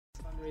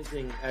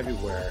Fundraising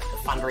everywhere.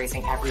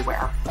 Fundraising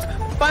everywhere.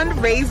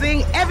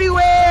 Fundraising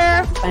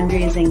everywhere.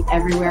 Fundraising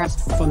everywhere.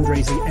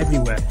 Fundraising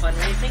everywhere.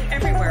 Fundraising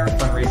everywhere.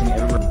 Fundraising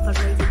everywhere.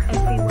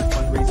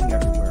 Fundraising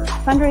everywhere.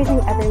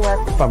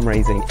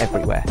 Fundraising everywhere. Fundraising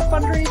everywhere.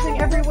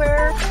 Fundraising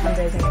everywhere.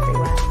 Fundraising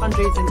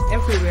everywhere.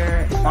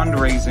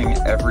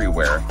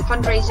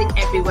 Fundraising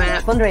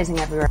everywhere. Fundraising everywhere. Fundraising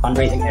everywhere.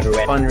 Fundraising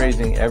everywhere.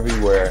 Fundraising everywhere. Fundraising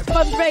everywhere.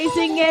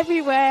 Fundraising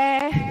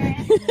everywhere.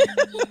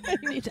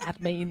 You need to add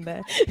me in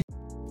there.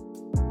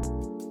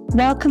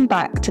 Welcome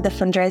back to the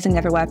Fundraising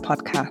Everywhere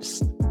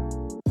podcast.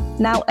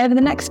 Now, over the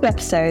next few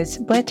episodes,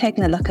 we're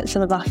taking a look at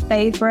some of our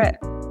favourite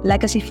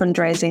legacy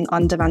fundraising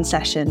on-demand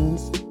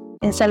sessions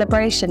in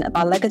celebration of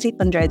our Legacy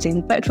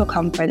Fundraising Virtual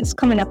Conference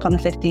coming up on the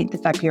 15th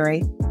of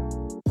February.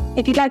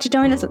 If you'd like to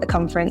join us at the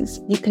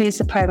conference, you can use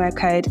the promo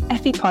code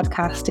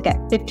FEPodcast to get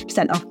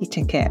 50% off your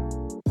ticket.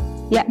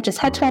 Yep, just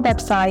head to our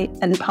website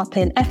and pop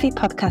in FE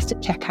Podcast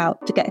at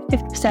checkout to get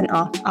 50%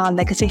 off our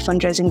Legacy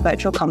Fundraising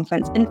Virtual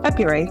Conference in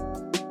February.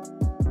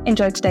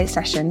 Enjoy today's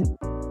session.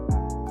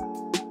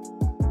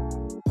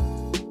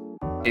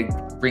 It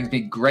brings me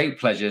great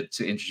pleasure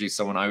to introduce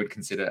someone I would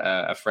consider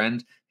a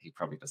friend. He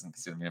probably doesn't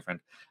consider me a friend,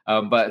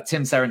 but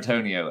Tim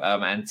Serantonio.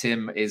 And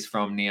Tim is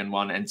from Neon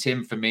One. And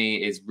Tim, for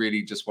me, is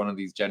really just one of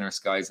these generous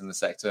guys in the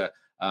sector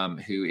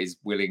who is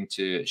willing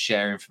to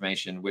share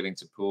information, willing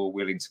to pool,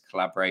 willing to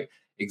collaborate.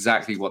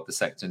 Exactly what the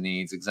sector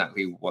needs,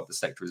 exactly what the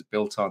sector is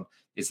built on,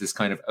 is this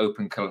kind of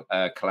open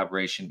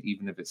collaboration,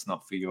 even if it's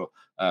not for your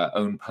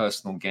own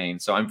personal gain.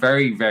 So I'm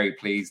very, very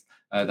pleased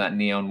that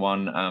Neon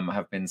One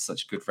have been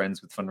such good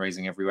friends with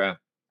Fundraising Everywhere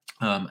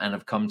and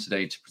have come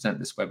today to present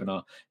this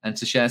webinar and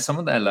to share some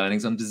of their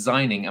learnings on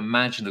designing a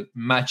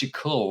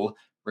magical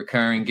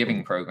recurring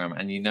giving program.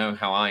 And you know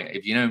how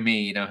if you know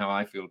me, you know how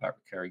I feel about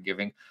recurring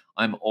giving.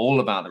 I'm all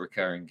about the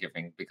recurring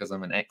giving because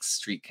I'm an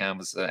ex-street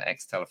canvasser,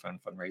 ex-telephone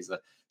fundraiser.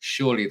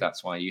 Surely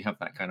that's why you have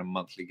that kind of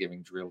monthly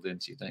giving drilled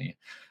into you, don't you?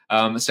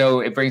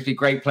 So it brings me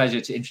great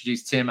pleasure to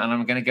introduce Tim, and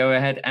I'm going to go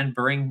ahead and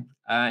bring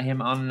him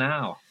on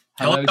now.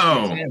 Hello.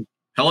 Tim.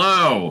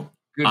 Hello.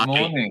 Good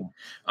morning.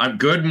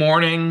 Good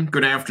morning,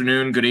 good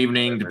afternoon, good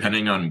evening,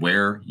 depending on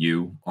where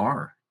you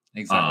are.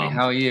 Exactly.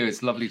 How are you?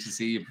 It's lovely to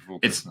see you before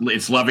Christmas.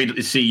 It's lovely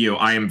to see you.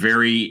 I'm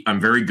very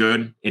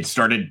good. It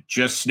started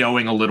just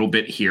snowing a little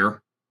bit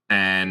here,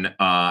 and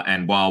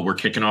while we're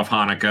kicking off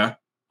Hanukkah,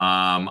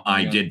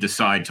 I did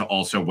decide to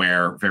also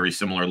wear, very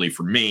similarly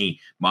for me,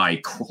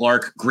 my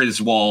Clark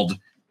Griswold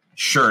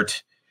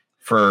shirt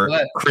for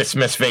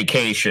Christmas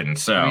vacation.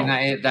 So I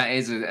mean, that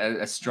is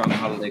a strong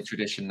holiday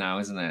tradition now,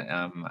 isn't it?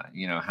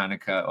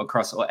 Hanukkah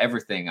across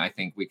everything. I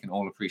think we can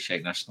all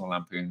appreciate National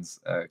Lampoon's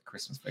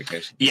Christmas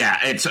Vacation. Yeah,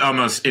 it's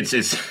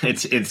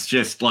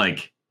just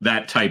like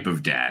that type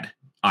of dad.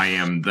 I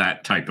am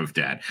that type of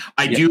dad.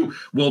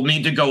 We'll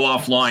need to go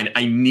offline.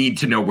 I need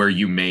to know where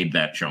you made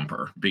that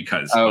jumper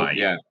because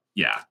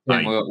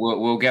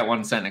we'll get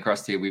one sent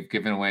across to you. We've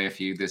given away a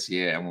few this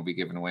year, and we'll be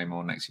giving away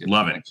more next year.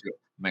 Love it.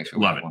 Make sure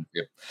love it.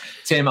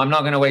 Tim, I'm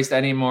not going to waste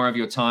any more of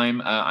your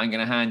time. I'm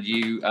going to hand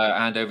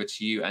over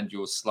to you and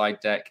your slide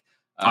deck.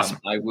 Awesome.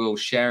 I will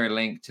share a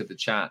link to the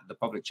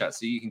public chat,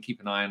 so you can keep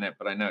an eye on it.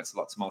 But I know it's a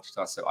lot to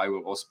multitask, so I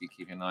will also be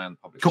keeping an eye on the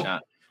public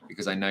chat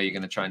because I know you're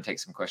going to try and take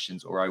some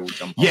questions, or I will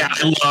jump on. Yeah,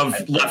 I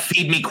love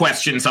feed me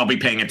questions. I'll be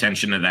paying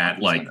attention to that.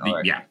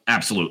 Yeah,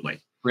 absolutely.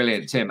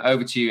 Brilliant, Tim.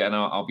 Over to you, and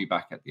I'll be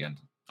back at the end.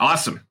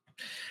 Awesome.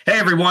 Hey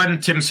everyone,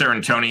 Tim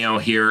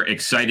Serantonio here,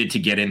 excited to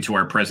get into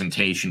our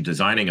presentation,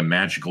 Designing a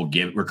Magical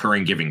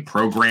Recurring Giving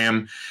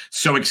Program.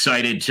 So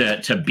excited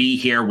to be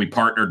here. We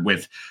partnered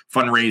with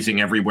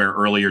Fundraising Everywhere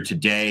earlier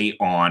today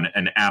on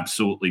an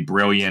absolutely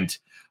brilliant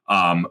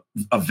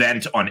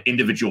event on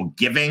individual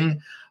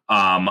giving.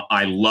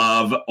 I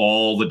love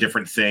all the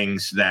different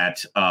things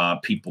that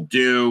people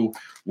do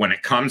when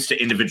it comes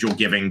to individual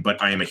giving,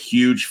 but I am a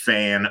huge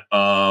fan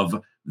of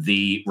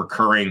the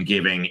recurring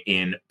giving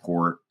in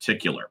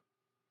particular.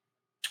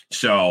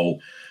 So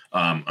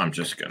I'm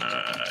just going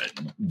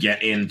to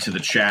get into the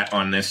chat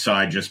on this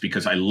side just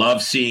because I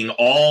love seeing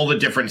all the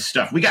different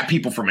stuff. We got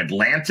people from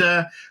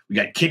Atlanta. We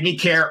got kidney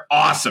care.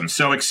 Awesome.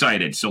 So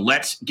excited. So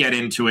let's get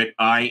into it.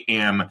 I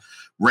am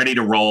ready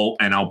to roll,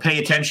 and I'll pay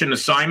attention to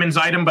Simon's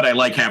item, but I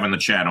like having the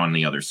chat on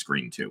the other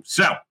screen too.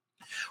 So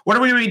what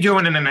are we going to be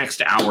doing in the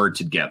next hour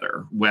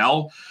together?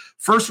 Well,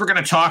 first we're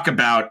going to talk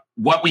about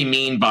what we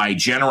mean by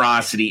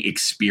generosity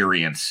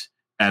experience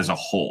as a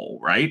whole,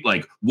 right?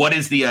 Like, what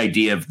is the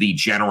idea of the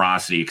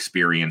generosity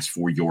experience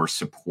for your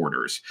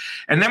supporters?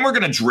 And then we're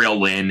going to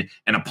drill in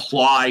and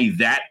apply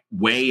that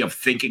way of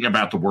thinking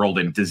about the world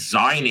and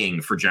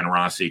designing for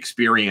generosity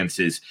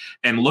experiences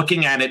and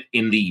looking at it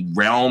in the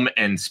realm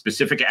and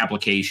specific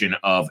application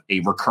of a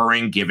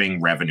recurring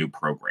giving revenue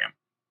program.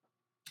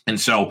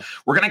 And so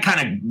we're going to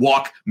kind of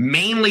walk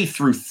mainly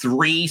through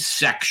three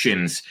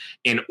sections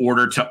in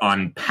order to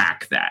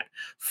unpack that.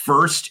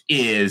 First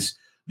is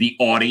the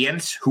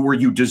audience. Who are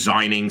you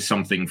designing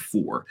something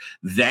for?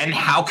 Then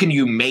how can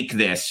you make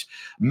this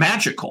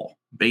magical?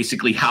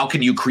 Basically, how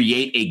can you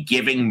create a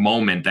giving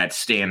moment that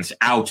stands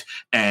out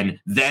and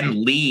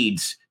then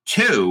leads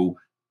to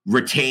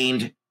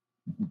retained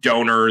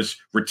donors,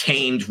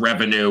 retained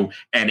revenue,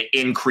 and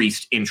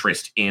increased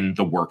interest in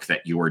the work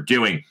that you are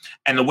doing.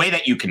 And the way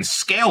that you can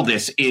scale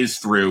this is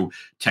through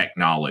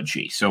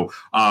technology. So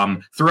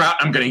throughout,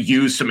 I'm going to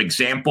use some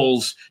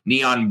examples.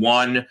 Neon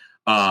One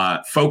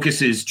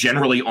focuses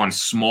generally on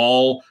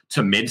small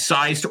to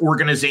mid-sized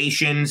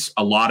organizations.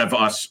 A lot of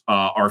us,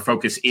 our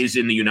focus is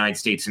in the United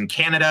States and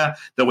Canada,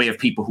 the way of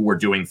people who are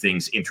doing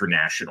things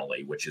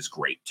internationally, which is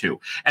great too.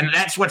 And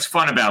that's what's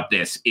fun about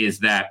this is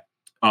that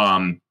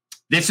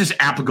this is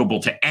applicable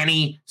to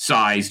any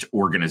sized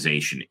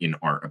organization, in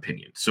our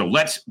opinion. So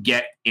let's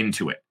get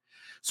into it.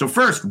 So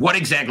first, what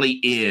exactly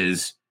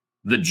is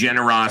the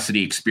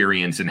generosity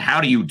experience and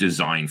how do you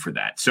design for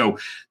that? So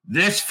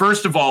this,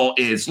 first of all,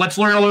 is let's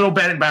learn a little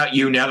bit about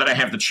you now that I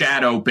have the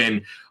chat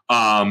open.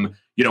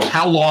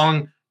 How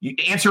long, you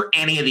answer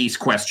any of these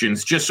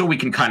questions just so we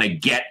can kind of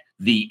get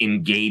the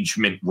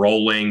engagement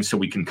rolling, so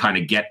we can kind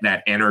of get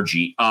that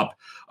energy up,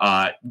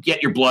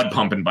 get your blood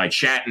pumping by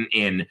chatting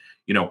in.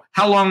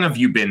 How long have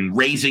you been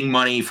raising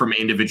money from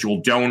individual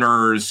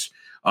donors?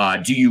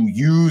 Do you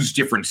use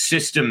different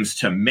systems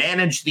to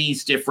manage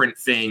these different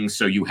things?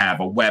 So you have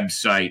a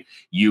website,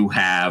 you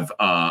have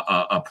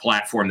a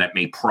platform that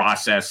may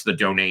process the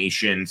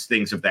donations,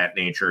 things of that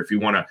nature. If you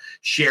want to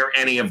share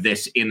any of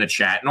this in the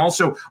chat. And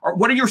also,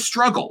 what are your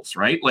struggles,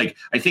 right? Like,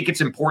 I think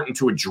it's important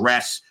to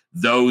address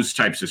those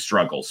types of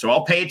struggles. So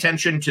I'll pay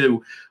attention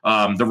to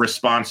the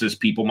responses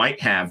people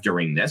might have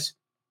during this.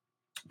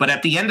 But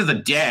at the end of the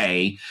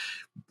day,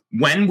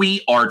 when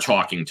we are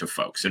talking to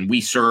folks, and we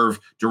serve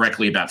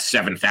directly about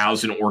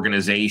 7,000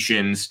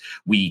 organizations,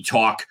 we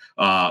talk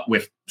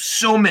with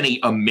so many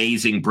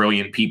amazing,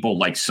 brilliant people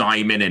like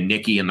Simon and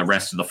Nikki and the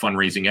rest of the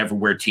Fundraising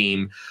Everywhere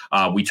team.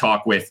 We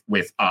talk with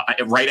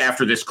right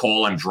after this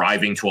call, I'm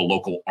driving to a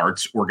local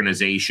arts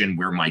organization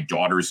where my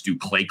daughters do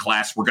clay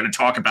class. We're going to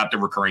talk about the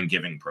recurring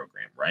giving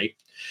program, right?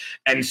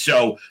 And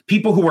so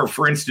people who are,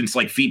 for instance,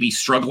 like Phoebe,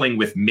 struggling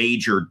with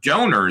major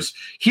donors,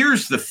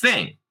 here's the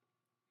thing.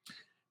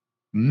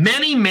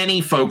 Many, many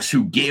folks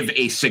who give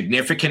a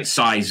significant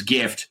size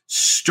gift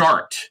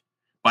start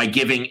by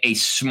giving a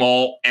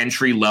small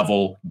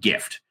entry-level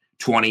gift,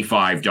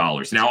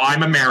 $25. Now,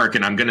 I'm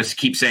American. I'm going to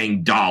keep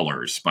saying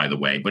dollars, by the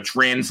way, but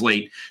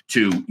translate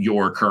to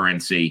your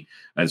currency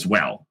as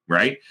well,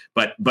 right?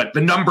 But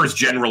the numbers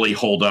generally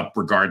hold up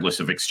regardless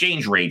of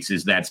exchange rates,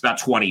 is that's about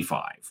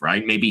 25,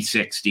 right? Maybe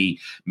 60,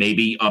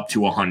 maybe up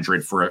to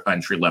 100 for an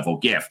entry-level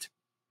gift.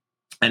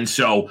 And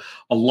so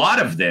a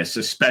lot of this,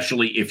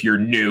 especially if you're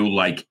new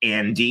like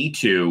Andy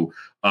to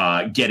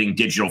getting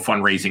digital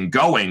fundraising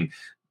going,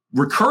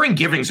 recurring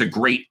giving is a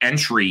great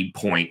entry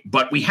point,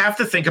 but we have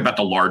to think about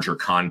the larger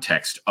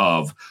context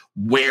of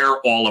where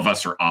all of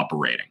us are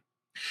operating.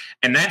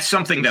 And that's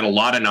something that a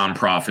lot of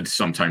nonprofits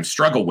sometimes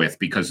struggle with,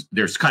 because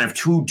there's kind of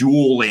two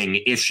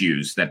dueling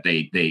issues that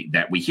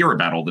that we hear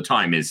about all the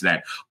time, is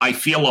that I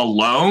feel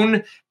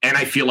alone and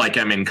I feel like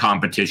I'm in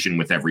competition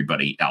with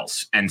everybody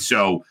else. And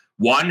so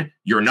one,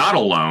 you're not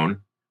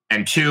alone.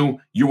 And two,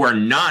 you are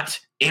not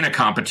in a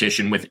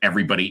competition with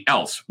everybody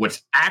else.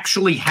 What's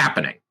actually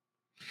happening,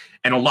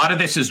 and a lot of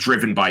this is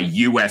driven by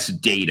US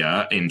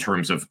data in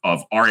terms of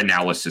our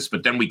analysis,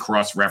 but then we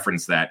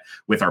cross-reference that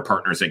with our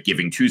partners at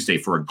Giving Tuesday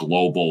for a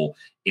global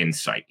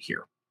insight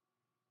here.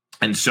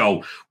 And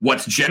so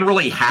what's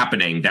generally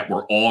happening that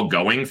we're all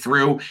going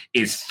through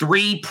is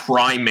three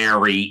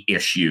primary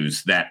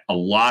issues that a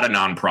lot of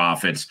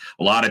nonprofits,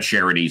 a lot of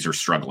charities are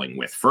struggling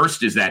with.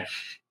 First is that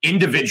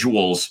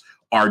individuals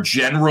are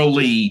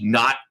generally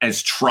not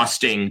as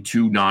trusting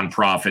to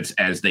nonprofits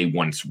as they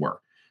once were.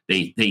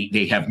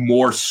 They have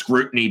more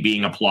scrutiny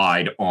being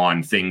applied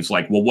on things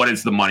like, well, what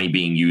is the money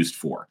being used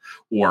for?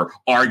 Or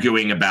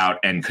arguing about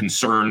and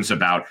concerns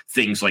about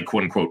things like,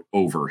 quote unquote,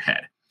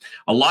 overhead.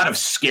 A lot of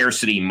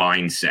scarcity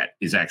mindset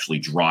is actually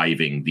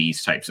driving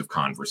these types of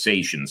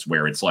conversations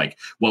where it's like,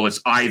 well,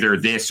 it's either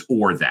this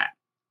or that.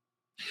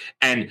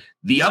 And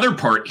the other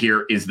part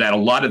here is that a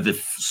lot of the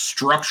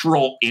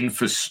structural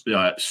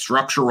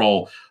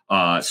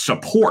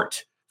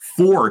support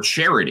for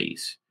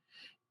charities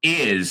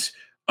is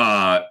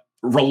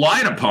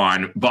relied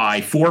upon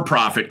by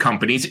for-profit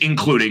companies,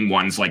 including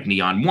ones like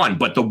Neon One.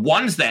 But the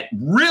ones that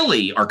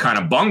really are kind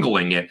of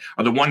bungling it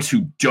are the ones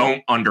who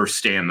don't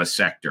understand the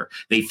sector.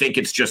 They think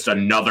it's just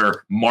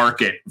another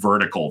market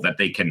vertical that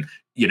they can,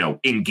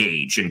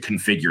 engage and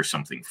configure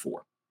something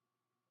for.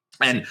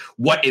 And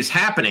what is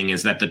happening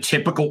is that the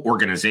typical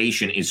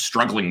organization is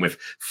struggling with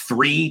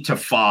 3 to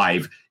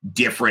 5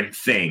 different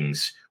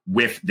things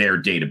with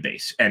their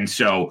database. And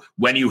so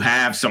when you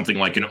have something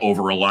like an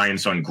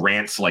over-reliance on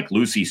grants like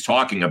Lucy's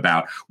talking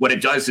about, what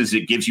it does is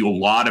it gives you a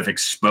lot of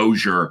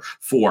exposure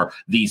for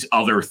these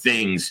other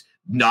things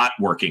not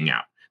working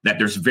out. That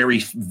there's very,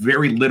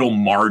 very little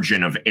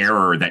margin of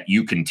error that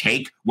you can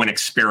take when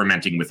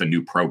experimenting with a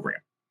new program.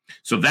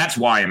 So that's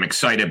why I'm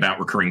excited about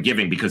recurring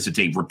giving, because it's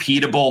a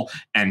repeatable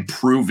and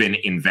proven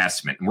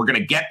investment. And we're going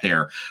to get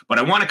there, but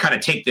I want to kind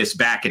of take this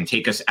back and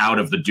take us out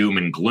of the doom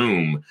and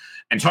gloom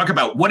and talk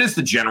about what is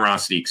the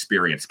generosity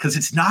experience, because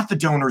it's not the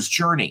donor's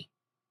journey.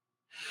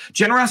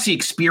 Generosity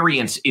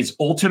experience is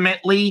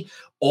ultimately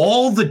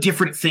all the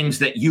different things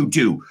that you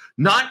do,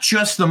 not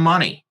just the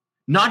money,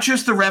 not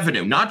just the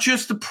revenue, not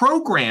just the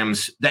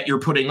programs that you're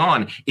putting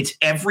on. It's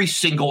every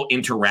single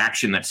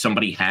interaction that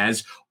somebody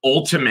has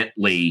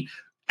ultimately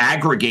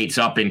aggregates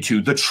up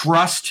into the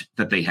trust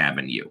that they have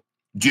in you.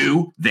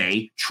 Do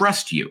they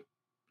trust you?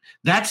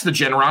 That's the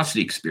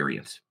generosity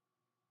experience.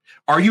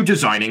 Are you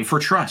designing for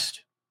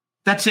trust?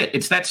 That's it.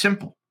 It's that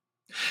simple.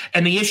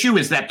 And the issue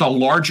is that the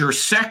larger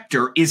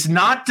sector is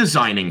not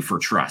designing for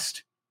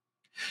trust.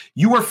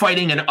 You are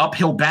fighting an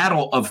uphill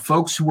battle of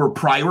folks who are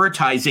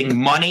prioritizing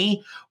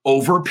money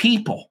over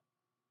people.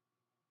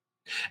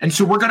 And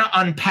so we're going to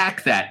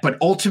unpack that. But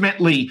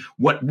ultimately,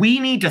 what we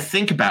need to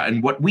think about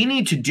and what we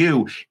need to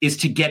do is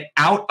to get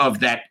out of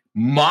that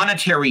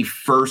monetary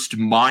first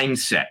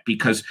mindset,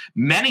 because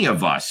many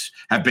of us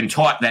have been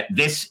taught that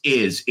this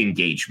is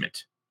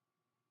engagement.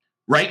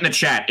 Write in the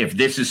chat if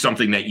this is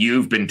something that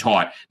you've been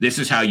taught. This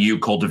is how you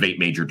cultivate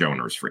major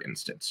donors, for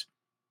instance.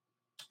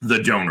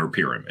 The donor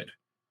pyramid,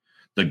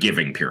 the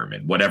giving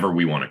pyramid, whatever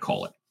we want to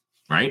call it,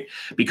 right?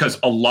 Because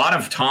a lot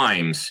of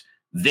times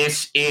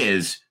this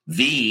is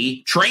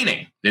the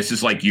training. This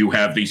is like you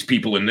have these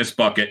people in this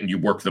bucket and you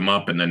work them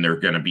up and then they're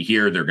going to be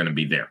here, they're going to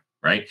be there,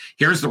 right?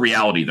 Here's the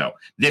reality though.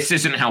 This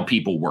isn't how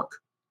people work.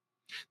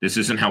 This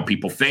isn't how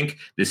people think.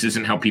 This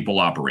isn't how people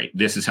operate.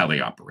 This is how they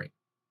operate.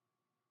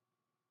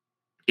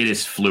 It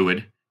is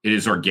fluid. It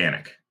is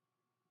organic,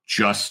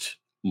 just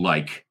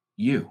like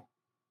you.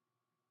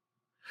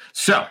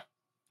 So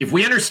if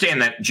we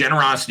understand that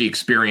generosity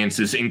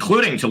experiences,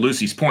 including, to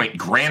Lucy's point,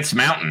 Grant's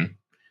Mountain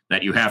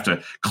that you have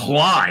to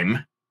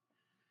climb,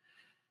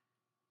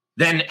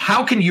 then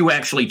how can you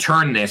actually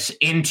turn this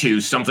into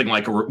something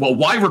like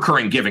why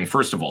recurring giving,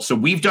 first of all? So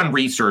we've done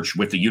research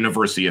with the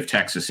University of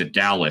Texas at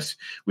Dallas.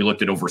 We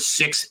looked at over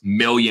 6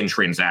 million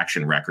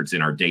transaction records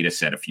in our data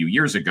set a few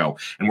years ago,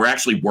 and we're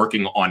actually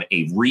working on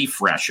a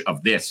refresh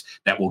of this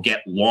that will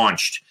get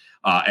launched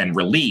and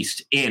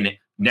released in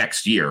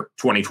next year,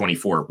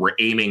 2024. We're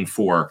aiming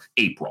for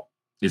April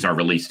is our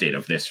release date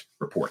of this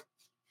report.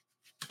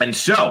 And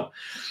so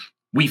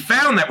we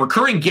found that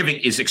recurring giving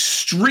is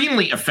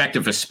extremely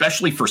effective,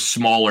 especially for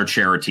smaller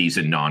charities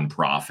and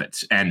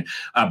nonprofits. And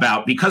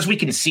because we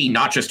can see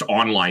not just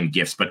online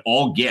gifts, but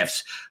all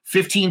gifts,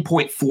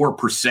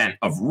 15.4%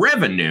 of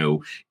revenue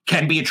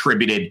can be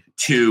attributed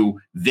to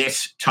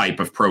this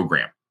type of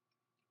program,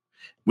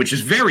 which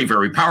is very,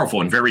 very powerful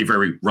and very,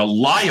 very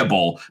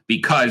reliable,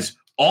 because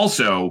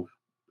also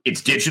it's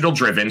digital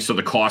driven, so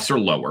the costs are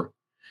lower.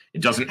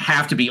 It doesn't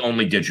have to be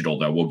only digital,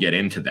 though. We'll get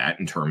into that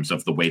in terms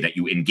of the way that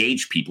you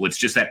engage people. It's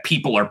just that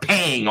people are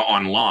paying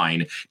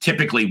online,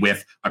 typically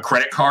with a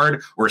credit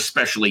card, or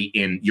especially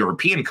in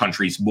European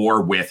countries,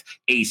 more with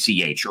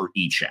ACH or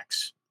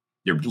e-checks.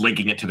 They're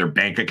linking it to their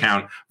bank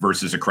account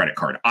versus a credit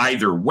card.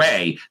 Either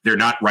way, they're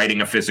not writing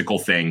a physical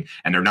thing,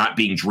 and they're not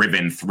being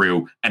driven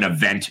through an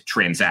event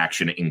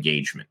transaction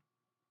engagement.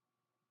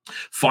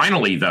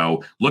 Finally,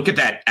 though, look at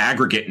that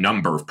aggregate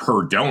number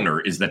per donor,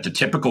 is that the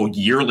typical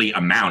yearly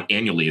amount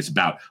annually is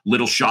about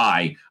little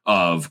shy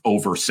of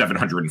over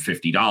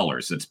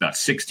 $750. That's about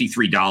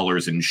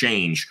 $63 and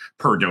change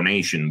per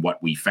donation,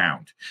 what we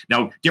found.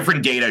 Now,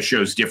 different data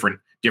shows different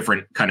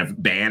kind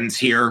of bands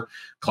here.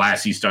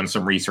 Classy's done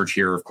some research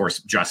here. Of course,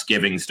 Just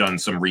Giving's done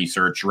some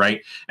research,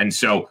 right? And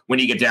so when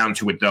you get down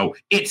to it, though,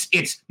 it's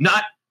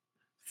not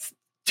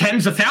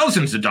tens of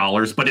thousands of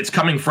dollars, but it's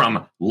coming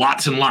from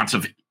lots and lots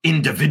of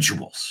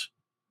individuals.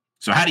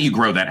 So how do you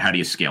grow that? How do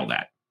you scale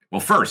that? Well,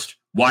 first,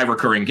 why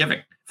recurring giving?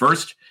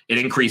 First, it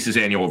increases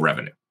annual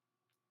revenue.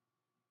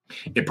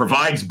 It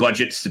provides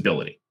budget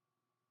stability.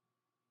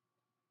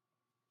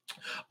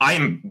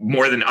 I'm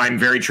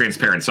very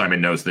transparent.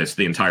 Simon knows this.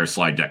 The entire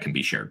slide deck can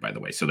be shared, by the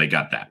way. So they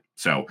got that.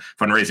 So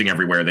fundraising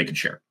everywhere, they can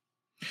share.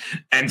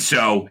 And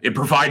so it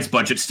provides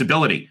budget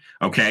stability.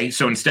 Okay.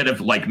 So instead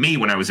of like me,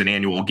 when I was an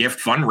annual gift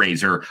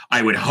fundraiser,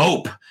 I would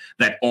hope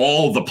that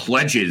all the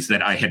pledges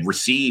that I had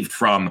received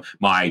from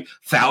my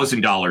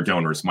 $1,000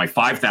 donors, my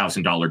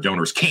 $5,000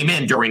 donors came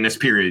in during this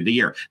period of the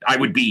year. I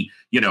would be,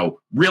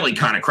 really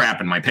kind of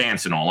crapping my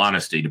pants, in all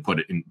honesty, to put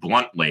it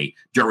bluntly,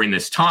 during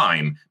this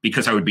time,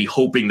 because I would be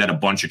hoping that a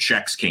bunch of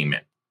checks came in.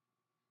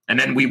 And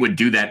then we would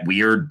do that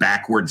weird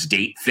backwards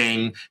date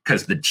thing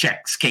because the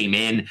checks came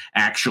in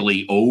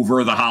actually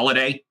over the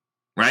holiday,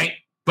 right?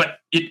 But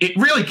it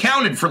really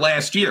counted for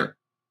last year.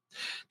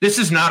 This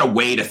is not a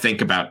way to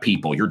think about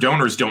people. Your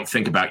donors don't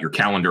think about your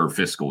calendar or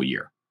fiscal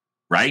year,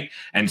 right?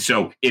 And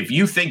so if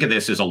you think of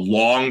this as a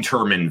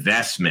long-term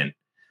investment,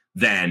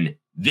 then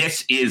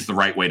this is the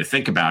right way to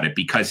think about it,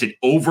 because it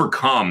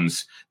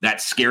overcomes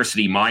that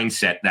scarcity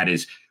mindset that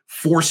is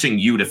forcing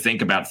you to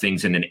think about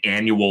things in an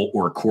annual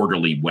or a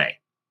quarterly way,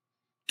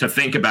 to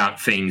think about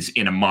things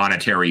in a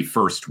monetary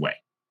first way.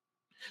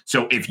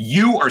 So if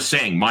you are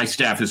saying my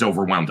staff is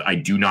overwhelmed, I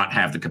do not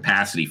have the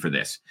capacity for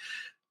this,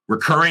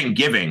 recurring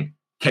giving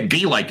can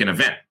be like an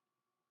event.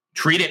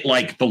 Treat it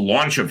like the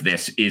launch of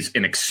this is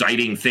an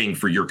exciting thing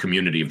for your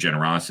community of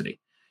generosity.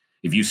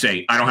 If you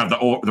say, I don't have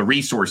the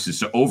resources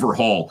to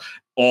overhaul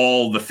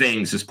all the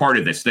things as part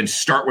of this, then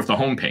start with the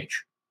homepage.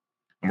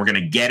 And we're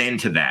going to get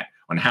into that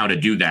on how to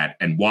do that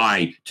and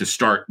why to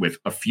start with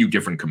a few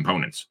different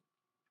components.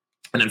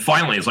 And then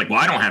finally, it's like, well,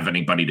 I don't have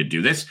anybody to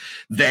do this.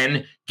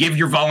 Then give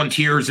your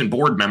volunteers and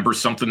board members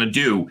something to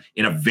do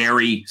in a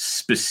very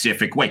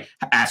specific way.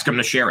 Ask them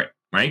to share it,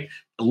 right?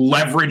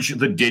 Leverage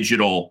the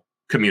digital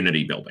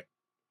community building.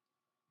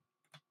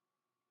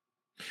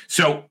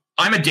 So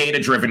I'm a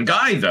data-driven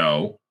guy,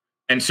 though.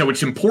 And so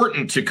it's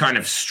important to kind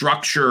of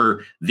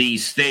structure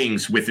these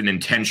things with an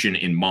intention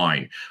in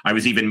mind. I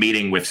was even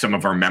meeting with some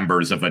of our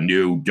members of a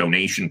new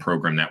donation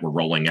program that we're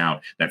rolling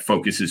out that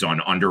focuses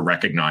on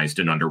under-recognized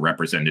and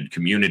underrepresented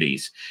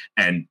communities.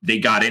 And they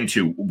got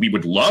into, we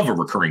would love a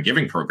recurring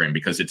giving program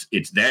because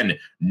it's then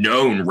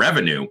known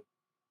revenue.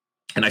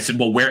 And I said,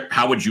 well,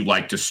 how would you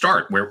like to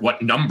start?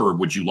 What number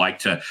would you like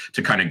to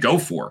kind of go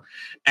for?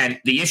 And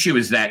the issue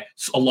is that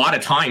a lot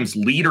of times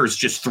leaders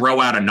just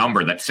throw out a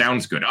number that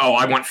sounds good. Oh,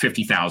 I want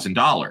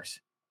 $50,000.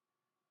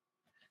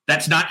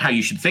 That's not how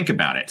you should think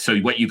about it. So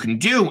what you can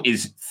do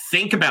is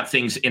think about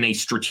things in a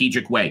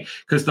strategic way,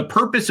 because the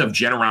purpose of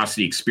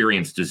generosity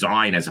experience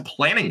design as a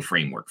planning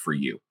framework for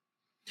you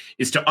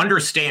is to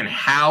understand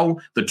how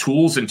the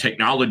tools and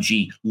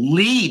technology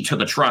lead to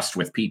the trust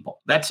with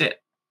people. That's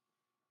it.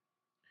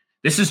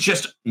 This is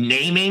just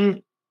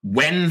naming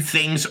when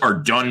things are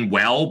done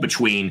well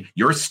between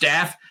your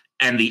staff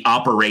and the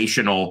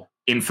operational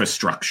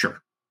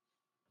infrastructure.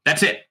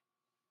 That's it.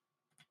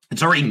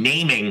 It's already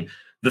naming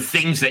the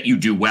things that you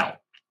do well.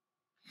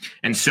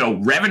 And so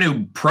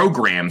revenue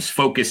programs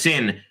focus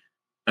in,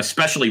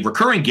 especially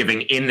recurring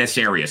giving, in this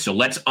area. So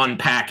let's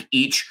unpack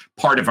each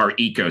part of our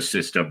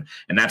ecosystem.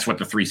 And that's what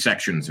the 3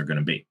 sections are going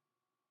to be.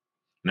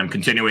 And I'm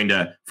continuing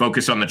to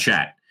focus on the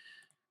chat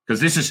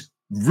because this is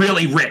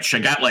really rich. I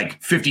got like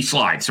 50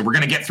 slides, so we're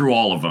going to get through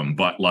all of them,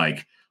 but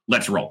like,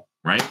 let's roll,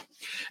 right?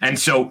 And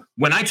so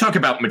when I talk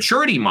about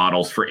maturity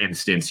models, for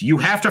instance, you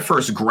have to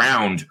first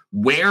ground,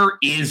 where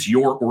is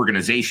your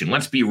organization?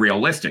 Let's be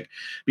realistic,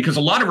 because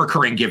a lot of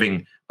recurring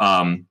giving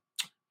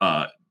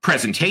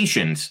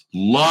presentations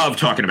love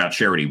talking about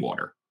charity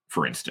water,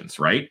 for instance,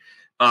 right?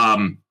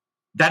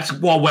 That's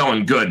well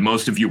and good.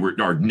 Most of you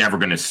are never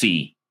going to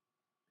see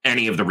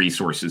any of the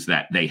resources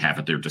that they have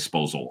at their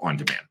disposal on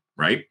demand,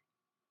 right?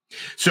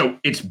 So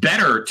it's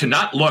better to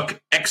not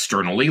look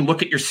externally,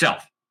 look at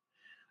yourself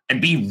and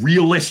be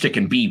realistic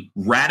and be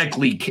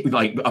radically,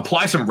 like,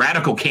 apply some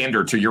radical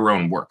candor to your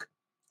own work.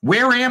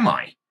 Where am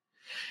I?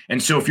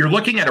 And so if you're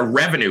looking at a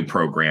revenue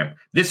program,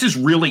 this is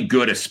really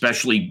good,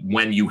 especially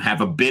when you have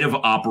a bit of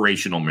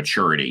operational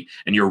maturity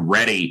and you're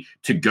ready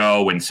to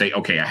go and say,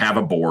 okay, I have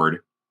a board.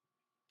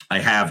 I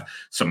have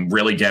some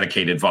really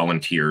dedicated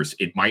volunteers.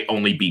 It might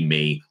only be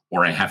me,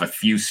 or I have a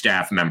few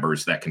staff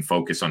members that can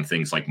focus on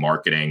things like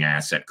marketing,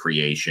 asset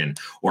creation,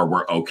 or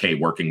we're okay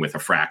working with a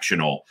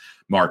fractional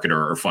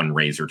marketer or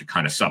fundraiser to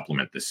kind of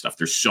supplement this stuff.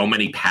 There's so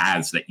many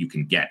paths that you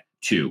can get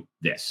to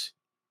this.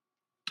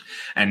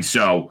 And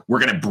so we're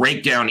going to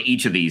break down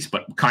each of these,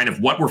 but kind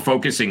of what we're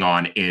focusing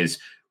on is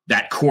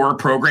that core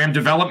program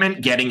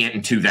development, getting it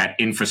into that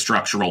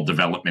infrastructural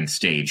development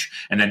stage.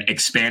 And then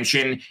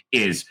expansion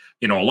is,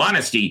 in all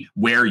honesty,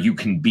 where you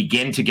can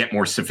begin to get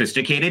more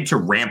sophisticated to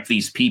ramp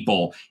these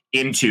people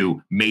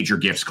into major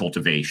gifts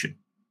cultivation,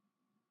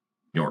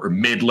 or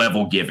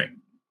mid-level giving,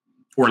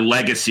 or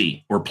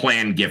legacy or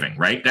planned giving,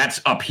 right?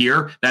 That's up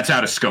here. That's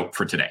out of scope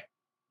for today.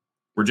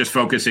 We're just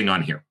focusing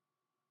on here.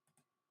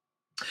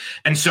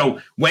 And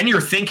so when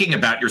you're thinking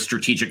about your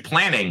strategic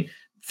planning,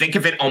 think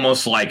of it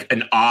almost like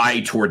an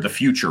eye toward the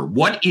future.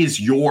 What is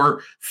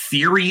your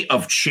theory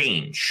of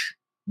change?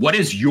 What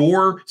is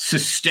your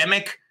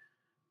systemic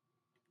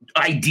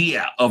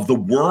idea of the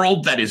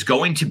world that is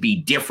going to be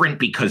different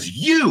because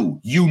you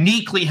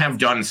uniquely have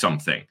done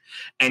something?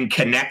 And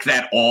connect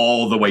that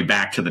all the way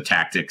back to the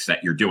tactics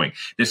that you're doing.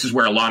 This is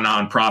where a lot of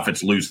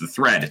nonprofits lose the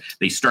thread.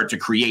 They start to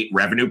create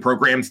revenue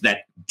programs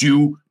that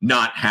do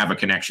not have a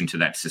connection to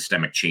that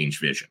systemic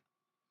change vision.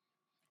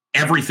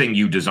 Everything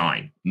you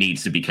design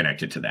needs to be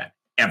connected to that.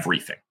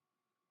 Everything.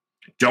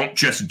 Don't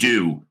just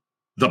do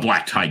the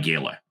black tie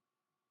gala.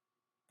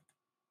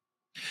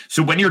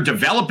 So when you're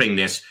developing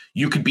this,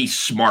 you could be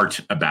smart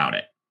about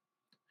it.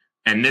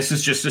 And this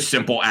is just a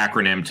simple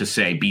acronym to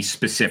say, be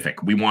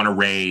specific. We want to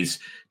raise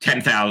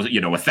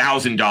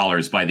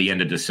 $1,000 by the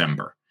end of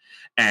December.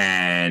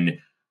 And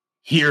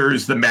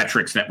here's the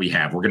metrics that we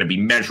have. We're going to be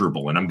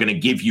measurable. And I'm going to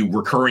give you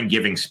recurring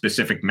giving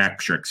specific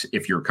metrics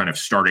if you're kind of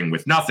starting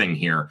with nothing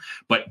here.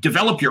 But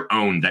develop your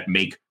own that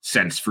make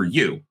sense for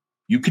you.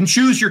 You can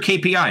choose your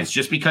KPIs.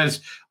 Just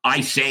because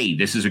I say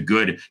this is a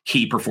good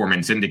key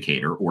performance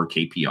indicator or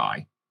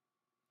KPI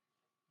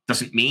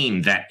doesn't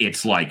mean that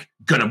it's like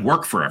going to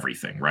work for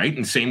everything, right?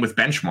 And same with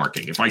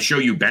benchmarking. If I show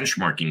you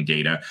benchmarking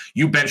data,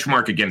 you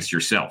benchmark against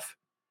yourself.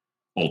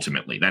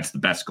 Ultimately, that's the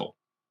best goal.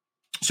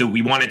 So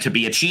we want it to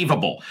be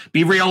achievable,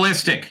 be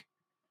realistic.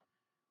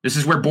 This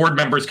is where board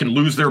members can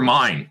lose their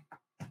mind.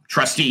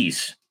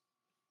 Trustees,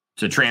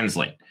 to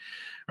translate,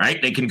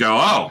 right? They can go,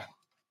 oh,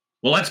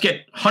 Well, let's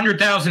get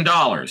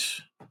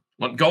 $100,000.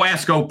 Well, go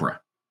ask Oprah.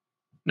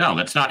 No,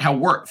 that's not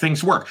how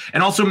things work.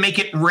 And also make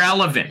it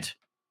relevant.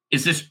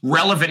 Is this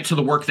relevant to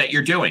the work that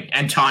you're doing?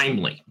 And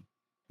timely.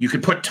 You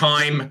could put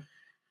time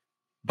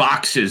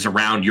boxes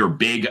around your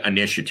big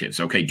initiatives.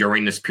 Okay,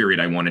 during this period,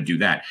 I want to do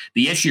that.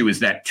 The issue is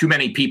that too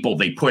many people,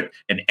 they put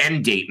an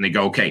end date and they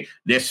go, okay,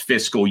 this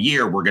fiscal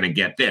year, we're going to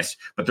get this,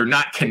 but they're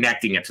not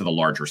connecting it to the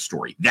larger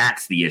story.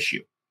 That's the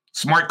issue.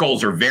 SMART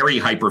goals are very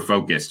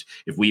hyper-focused.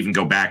 If we even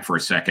go back for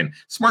a second,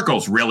 SMART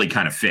goals really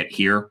kind of fit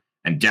here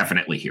and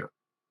definitely here,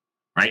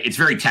 right? It's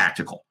very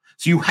tactical.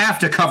 So you have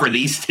to cover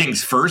these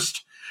things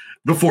first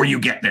before you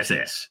get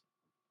this.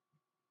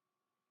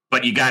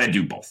 But you got to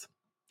do both.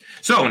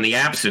 So in the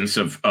absence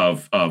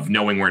of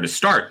knowing where to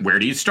start, where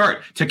do you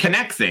start? To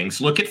connect things,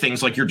 look at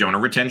things like your donor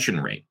retention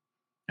rate.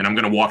 And I'm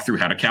going to walk through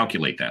how to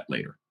calculate that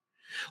later.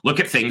 Look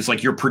at things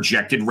like your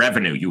projected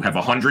revenue. You have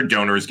 100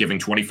 donors giving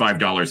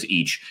 $25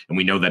 each, and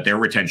we know that their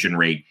retention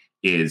rate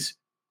is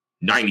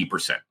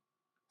 90%.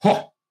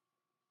 Huh.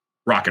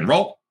 Rock and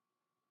roll.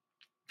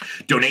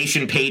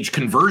 Donation page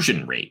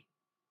conversion rate.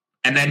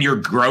 And then your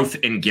growth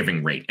and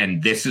giving rate.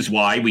 And this is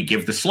why we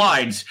give the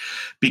slides,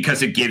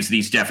 because it gives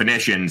these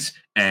definitions.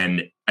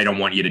 And I don't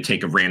want you to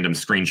take a random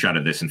screenshot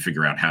of this and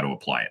figure out how to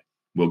apply it.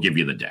 We'll give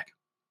you the deck.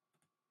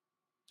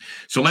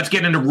 So let's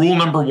get into rule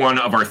number 1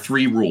 of our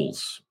 3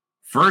 rules.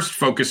 First,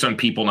 focus on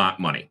people, not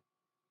money.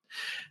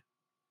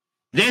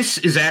 This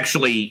is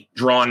actually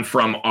drawn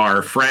from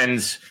our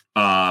friends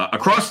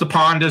across the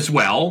pond as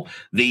well,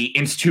 the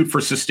Institute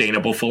for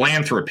Sustainable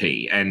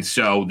Philanthropy. And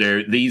so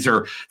these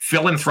are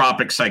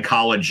philanthropic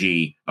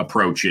psychology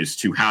approaches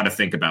to how to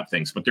think about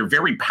things, but they're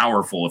very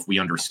powerful if we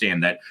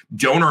understand that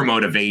donor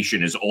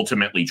motivation is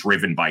ultimately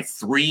driven by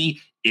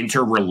 3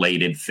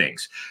 interrelated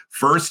things.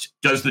 First,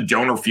 does the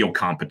donor feel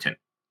competent?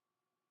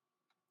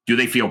 Do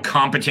they feel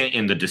competent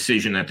in the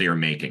decision that they are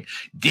making?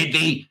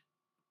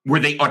 Were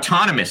they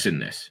autonomous in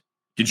this?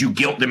 Did you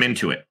guilt them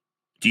into it?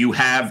 Do you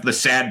have the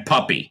sad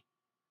puppy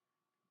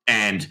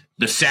and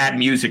the sad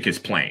music is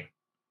playing?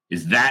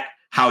 Is that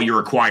how you're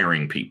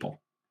acquiring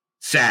people?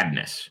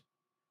 Sadness,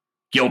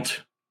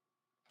 guilt.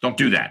 Don't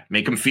do that.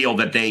 Make them feel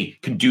that they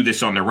can do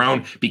this on their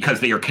own because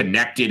they are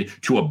connected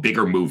to a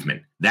bigger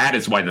movement. That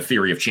is why the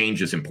theory of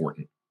change is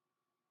important.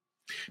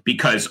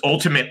 Because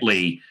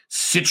ultimately,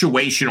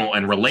 situational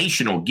and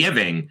relational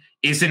giving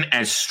isn't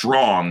as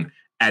strong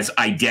as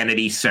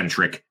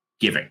identity-centric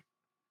giving.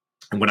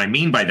 And what I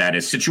mean by that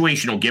is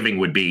situational giving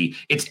would be,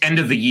 it's end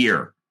of the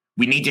year.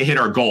 We need to hit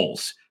our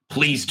goals.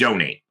 Please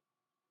donate.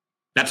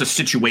 That's a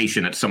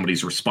situation that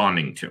somebody's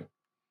responding to.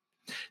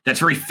 That's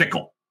very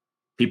fickle.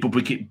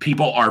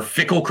 People are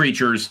fickle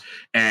creatures,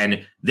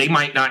 and they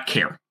might not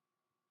care.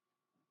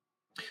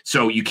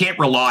 So you can't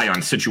rely on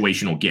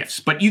situational gifts,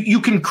 but you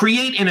can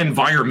create an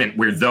environment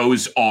where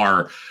those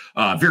are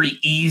very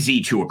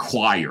easy to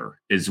acquire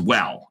as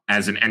well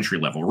as an entry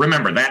level.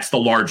 Remember, that's the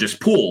largest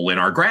pool in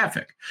our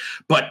graphic.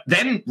 But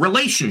then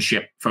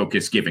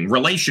relationship-focused giving,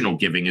 relational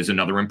giving is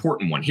another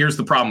important one. Here's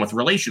the problem with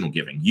relational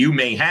giving. You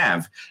may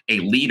have a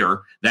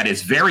leader that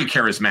is very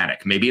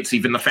charismatic. Maybe it's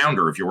even the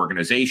founder of your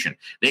organization.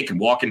 They can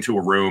walk into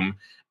a room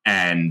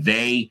and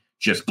they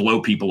just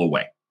blow people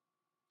away.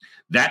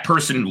 That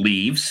person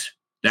leaves.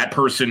 That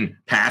person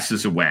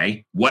passes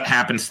away. What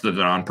happens to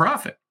the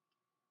nonprofit?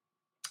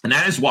 And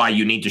that is why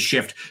you need to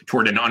shift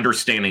toward an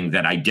understanding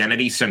that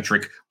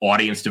identity-centric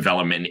audience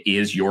development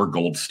is your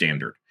gold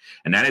standard.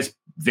 And that is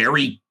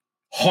very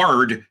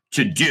hard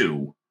to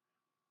do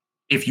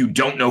if you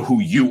don't know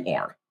who you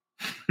are.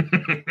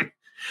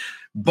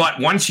 But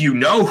once you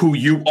know who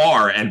you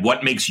are and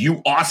what makes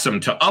you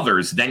awesome to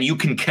others, then you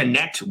can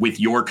connect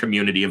with your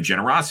community of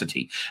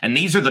generosity. And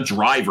these are the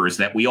drivers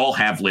that we all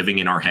have living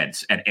in our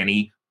heads at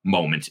any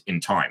moment in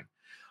time.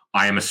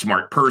 I am a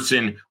smart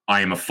person.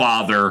 I am a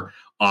father.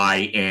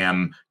 I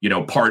am,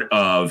 part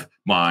of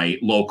my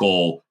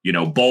local,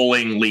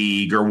 bowling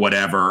league or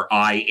whatever.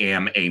 I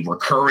am a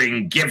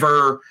recurring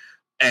giver,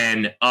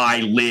 and I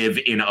live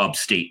in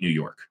upstate New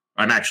York.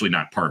 I'm actually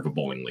not part of a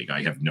bowling league.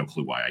 I have no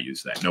clue why I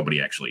use that.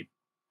 Nobody actually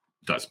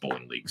does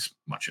bowling leagues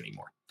much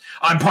anymore.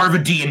 I'm part of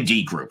a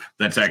D&D group.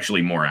 That's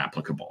actually more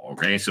applicable,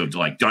 okay? So it's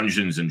like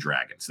Dungeons and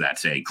Dragons.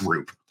 That's a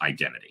group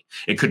identity.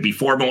 It could be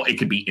formal. It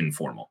could be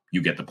informal.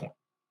 You get the point.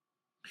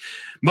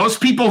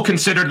 Most people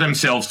consider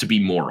themselves to be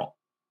moral.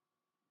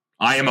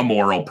 I am a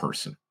moral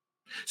person.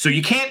 So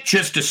you can't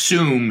just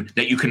assume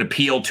that you can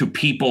appeal to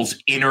people's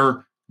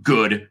inner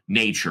good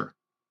nature.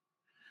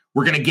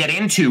 We're going to get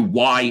into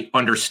why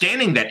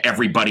understanding that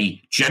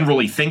everybody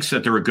generally thinks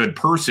that they're a good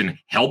person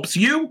helps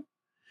you.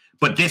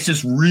 But this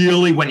is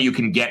really when you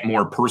can get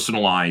more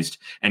personalized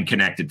and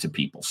connected to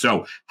people.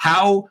 So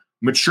how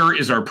mature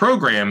is our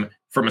program?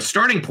 From a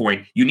starting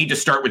point, you need to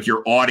start with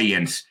your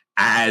audience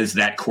as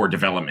that core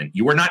development.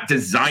 You are not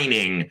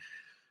designing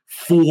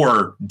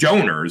for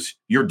donors.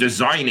 You're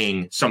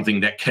designing something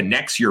that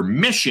connects your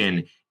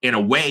mission in a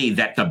way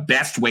that the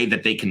best way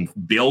that they can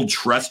build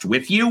trust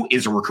with you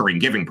is a recurring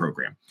giving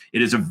program.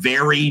 It is a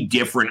very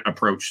different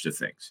approach to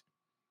things.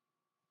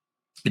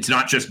 It's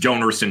not just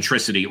donor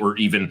centricity or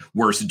even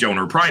worse,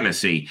 donor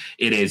primacy.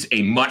 It is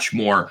a much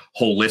more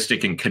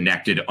holistic and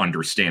connected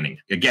understanding.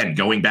 Again,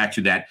 going back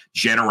to that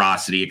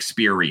generosity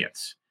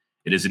experience,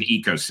 it is an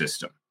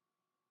ecosystem.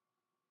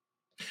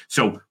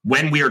 So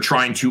when we are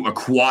trying to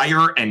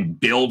acquire and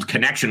build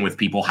connection with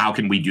people, how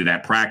can we do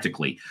that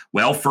practically?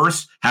 Well,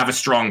 first, have a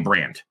strong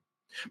brand.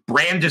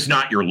 Brand is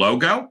not your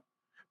logo.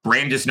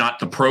 Brand is not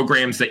the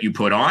programs that you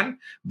put on.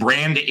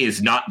 Brand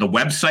is not the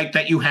website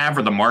that you have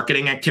or the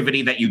marketing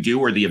activity that you do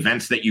or the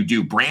events that you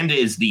do. Brand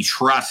is the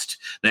trust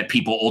that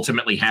people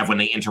ultimately have when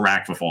they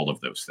interact with all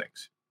of those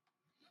things.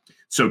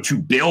 So to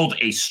build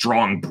a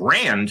strong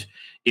brand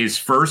is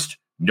first,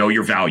 know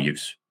your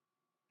values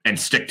and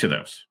stick to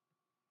those.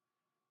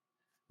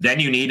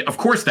 Then you need, of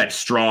course, that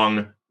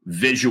strong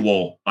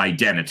visual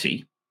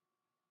identity.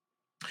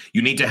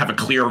 You need to have a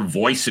clear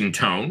voice and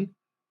tone.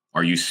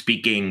 Are you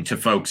speaking to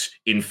folks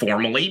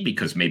informally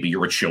because maybe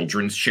you're a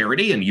children's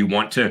charity and you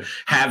want to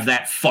have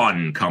that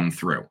fun come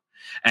through?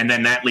 And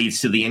then that leads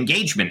to the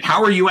engagement.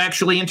 How are you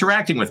actually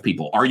interacting with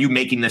people? Are you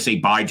making this a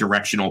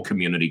bi-directional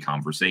community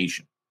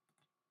conversation?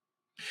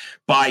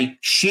 By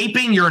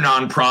shaping your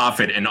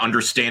nonprofit and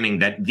understanding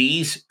that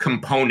these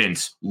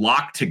components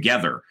lock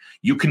together,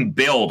 you can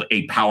build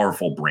a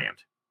powerful brand.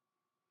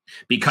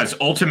 Because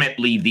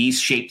ultimately, these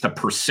shape the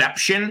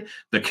perception,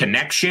 the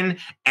connection,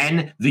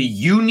 and the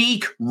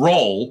unique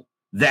role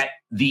that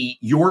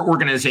your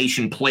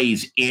organization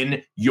plays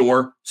in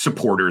your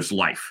supporters'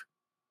 life.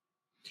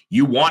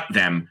 You want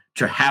them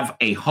to have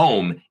a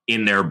home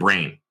in their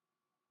brain.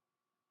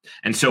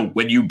 And so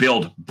when you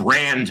build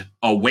brand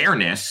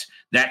awareness,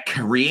 that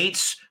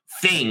creates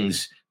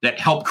things that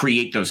help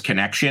create those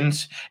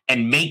connections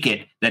and make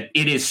it that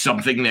it is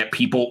something that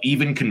people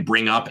even can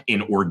bring up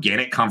in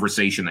organic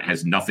conversation that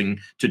has nothing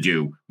to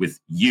do with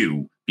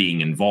you being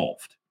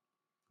involved.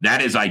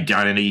 That is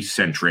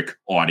identity-centric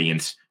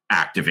audience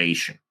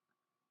activation.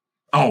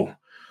 Oh,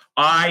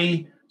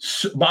 my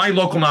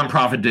local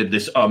nonprofit did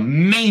this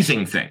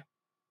amazing thing.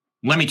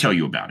 Let me tell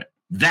you about it.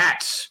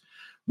 That's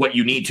what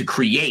you need to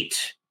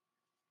create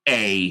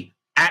an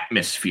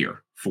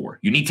atmosphere for.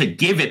 You need to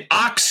give it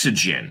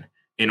oxygen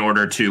in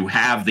order to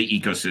have the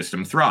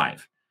ecosystem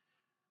thrive.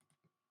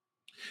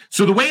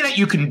 So the way that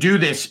you can do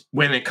this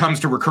when it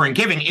comes to recurring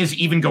giving is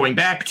even going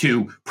back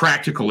to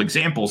practical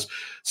examples.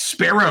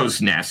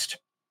 Sparrow's Nest,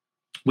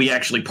 we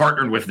actually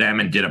partnered with them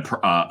and did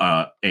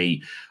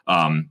a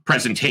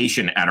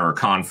presentation at our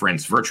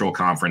conference, virtual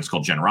conference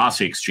called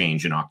Generosity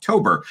Exchange in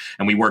October.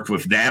 And we worked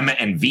with them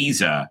and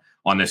Visa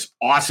on this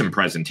awesome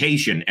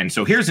presentation. And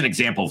so here's an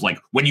example of like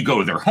when you go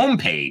to their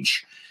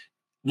homepage,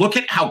 look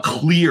at how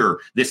clear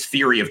this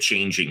theory of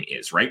changing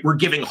is, right? We're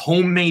giving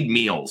homemade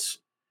meals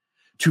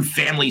to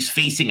families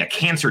facing a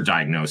cancer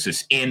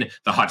diagnosis in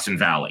the Hudson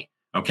Valley,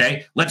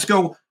 okay? Let's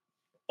go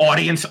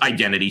audience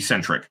identity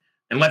centric,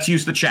 and let's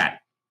use the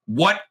chat.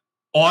 What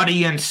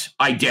audience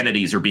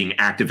identities are being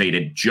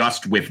activated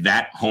just with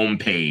that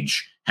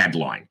homepage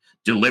headline?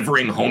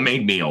 Delivering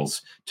homemade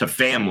meals to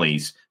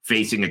families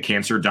facing a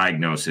cancer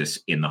diagnosis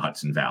in the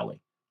Hudson Valley.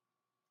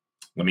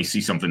 Let me see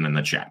something in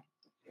the chat.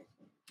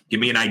 Give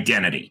me an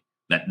identity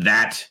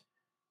that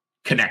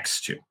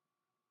connects to.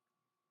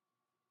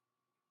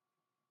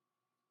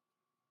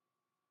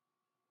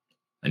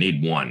 I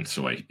need one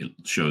so it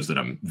shows that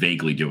I'm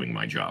vaguely doing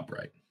my job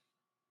right.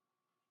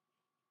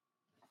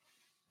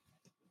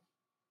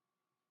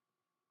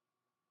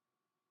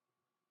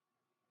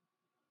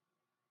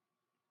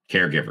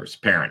 Caregivers,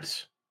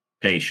 parents,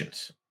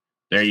 patients.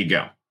 There you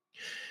go.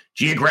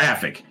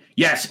 Geographic.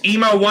 Yes,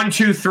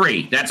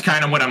 EMO123. That's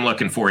kind of what I'm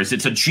looking for.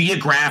 It's a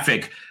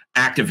geographic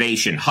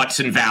activation,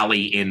 Hudson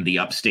Valley in the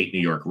upstate New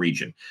York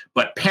region.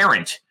 But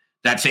parent,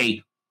 that's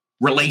a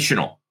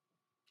relational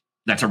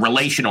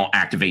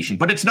activation.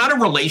 But it's not a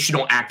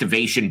relational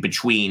activation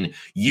between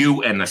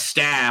you and the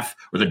staff,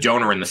 or the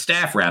donor and the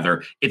staff,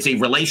 rather. It's a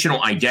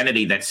relational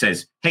identity that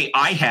says, hey,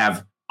 I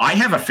have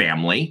a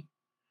family.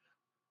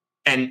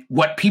 And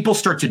what people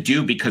start to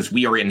do, because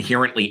we are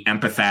inherently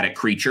empathetic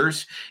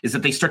creatures, is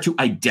that they start to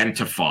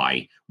identify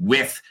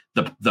with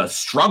the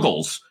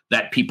struggles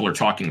that people are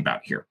talking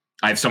about here.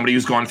 I have somebody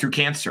who's gone through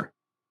cancer.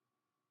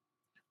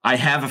 I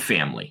have a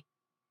family.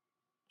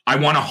 I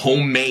want a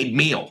homemade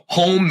meal,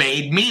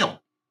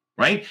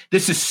 right?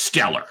 This is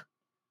stellar.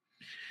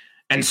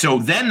 And so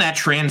then that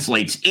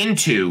translates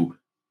into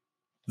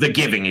the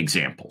giving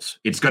examples.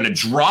 It's going to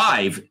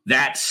drive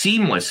that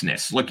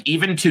seamlessness. Look,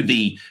 even to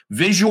the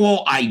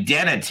visual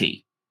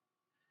identity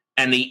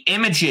and the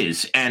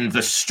images and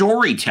the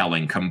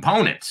storytelling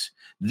components,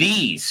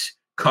 these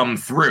come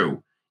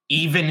through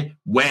even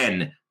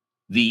when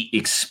the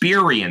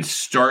experience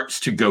starts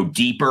to go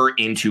deeper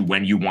into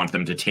when you want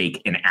them to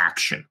take an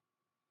action.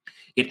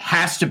 It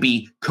has to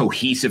be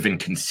cohesive and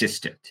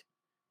consistent.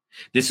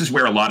 This is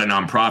where a lot of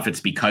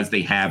nonprofits, because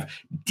they have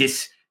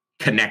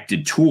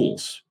disconnected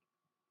tools,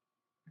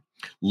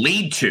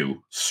 lead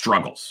to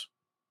struggles,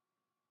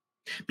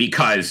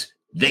 because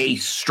they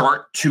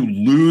start to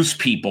lose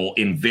people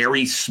in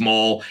very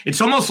small.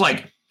 It's almost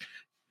like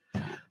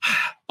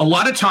a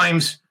lot of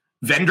times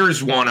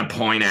vendors want to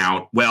point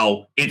out,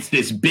 well, it's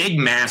this big,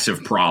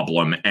 massive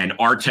problem, and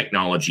our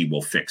technology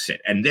will fix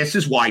it. And this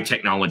is why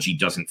technology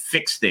doesn't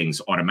fix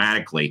things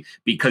automatically,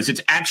 because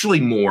it's actually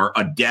more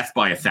a death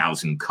by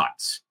 1,000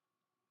 cuts.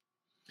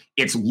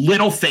 It's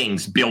little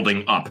things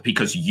building up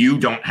because you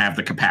don't have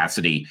the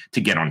capacity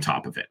to get on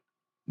top of it.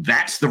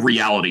 That's the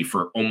reality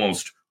for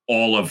almost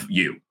all of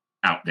you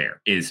out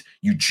there, is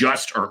you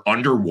just are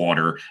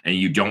underwater and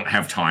you don't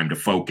have time to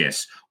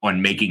focus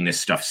on making this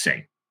stuff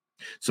sing.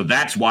 So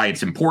that's why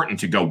it's important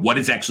to go, what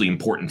is actually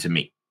important to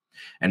me?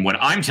 And what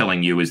I'm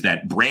telling you is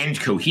that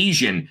brand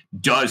cohesion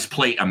does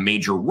play a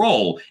major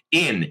role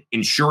in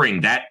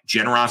ensuring that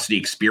generosity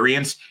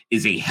experience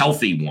is a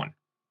healthy one.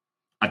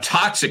 A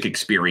toxic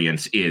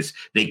experience is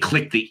they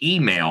click the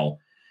email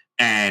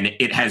and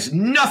it has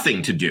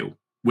nothing to do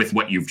with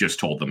what you've just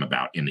told them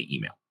about in the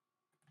email.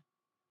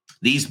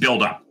 These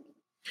build up.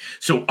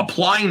 So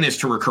applying this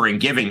to recurring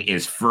giving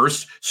is,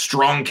 first,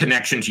 strong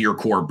connection to your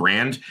core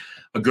brand.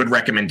 A good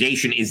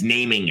recommendation is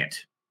naming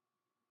it.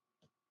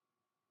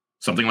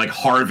 Something like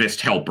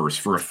Harvest Helpers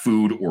for a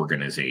food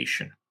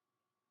organization.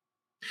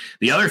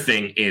 The other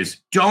thing is,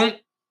 don't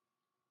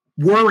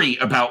worry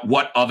about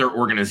what other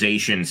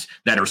organizations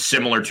that are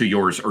similar to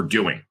yours are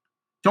doing.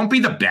 Don't be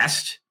the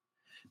best.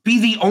 Be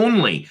the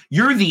only.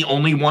 You're the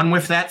only one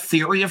with that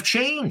theory of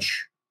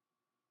change.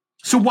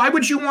 So why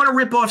would you want to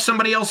rip off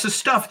somebody else's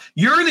stuff?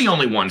 You're the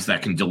only ones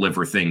that can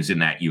deliver things in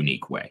that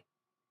unique way.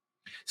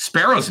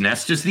 Sparrow's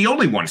Nest is the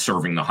only one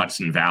serving the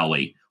Hudson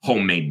Valley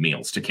homemade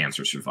meals to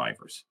cancer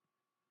survivors.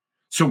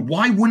 So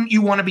why wouldn't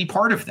you want to be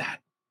part of that?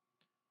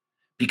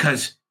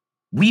 Because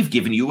we've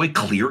given you a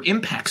clear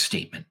impact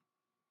statement.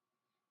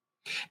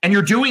 And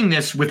you're doing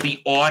this with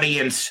the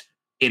audience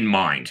in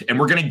mind. And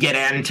we're going to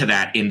get into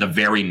that in the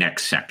very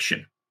next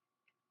section.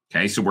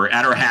 Okay, so we're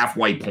at our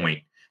halfway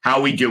point. How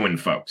are we doing,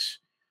 folks?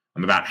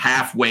 I'm about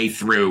halfway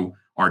through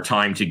our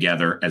time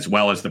together, as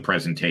well as the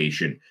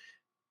presentation.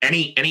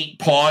 Any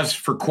pause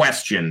for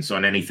questions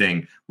on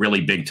anything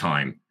really big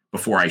time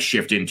before I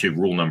shift into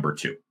rule number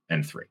 2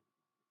 and 3?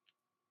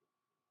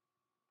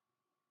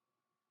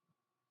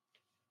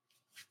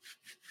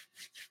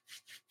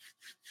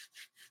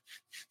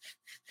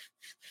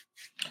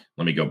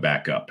 Let me go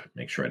back up,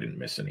 make sure I didn't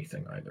miss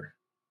anything either.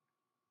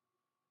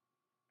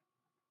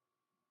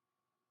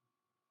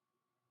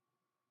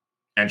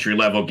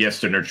 Entry-level gifts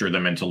to nurture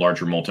them into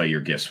larger multi-year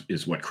gifts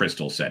is what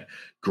Crystal said.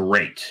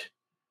 Great.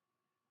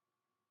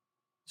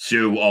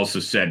 Sue also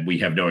said we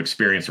have no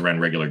experience around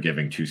regular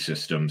giving to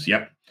systems.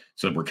 Yep.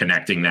 So we're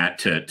connecting that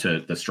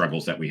to the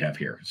struggles that we have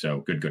here. So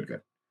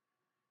good.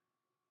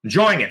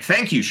 Enjoying it.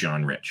 Thank you,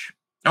 Sean Rich.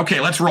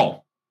 Okay, let's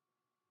roll.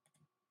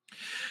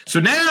 So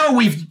now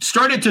we've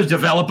started to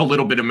develop a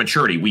little bit of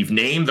maturity. We've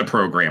named the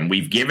program.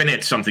 We've given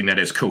it something that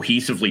is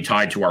cohesively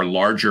tied to our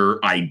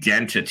larger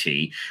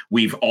identity.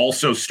 We've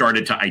also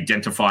started to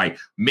identify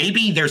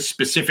maybe there's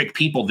specific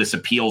people this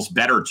appeals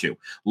better to.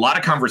 A lot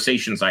of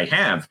conversations I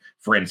have,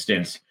 for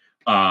instance,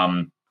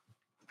 I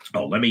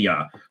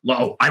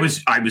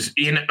was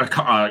in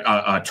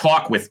a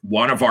talk with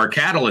one of our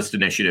Catalyst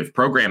Initiative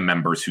program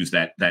members, who's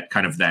that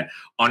kind of that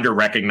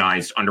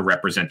under-recognized,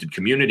 underrepresented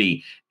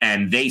community,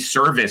 and they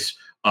service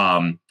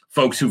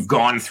folks who've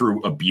gone through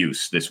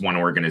abuse, this one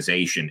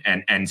organization.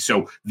 And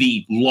so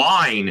the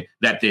line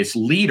that this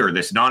leader,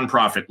 this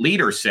nonprofit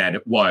leader said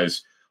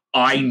was,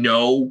 I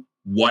know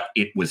what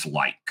it was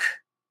like.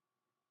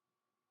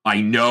 I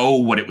know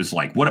what it was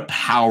like. What a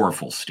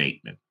powerful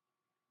statement.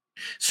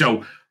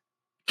 So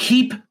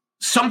keep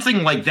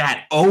something like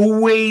that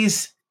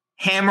always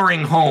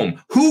hammering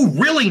home. Who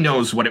really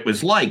knows what it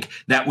was like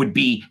that would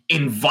be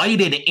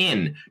invited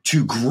in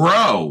to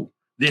grow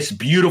this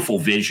beautiful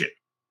vision?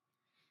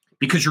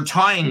 Because you're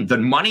tying the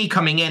money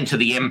coming in to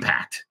the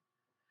impact.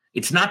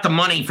 It's not the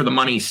money for the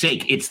money's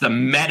sake. It's the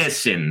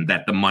medicine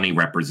that the money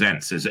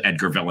represents, as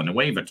Edgar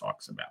Villanueva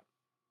talks about.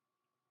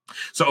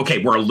 So,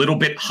 okay, we're a little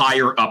bit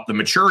higher up the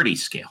maturity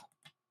scale.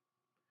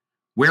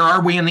 Where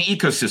are we in the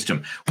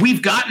ecosystem?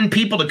 We've gotten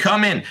people to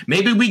come in.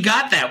 Maybe we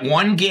got that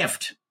one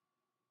gift.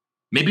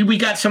 Maybe we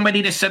got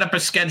somebody to set up a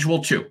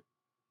schedule too,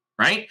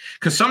 right?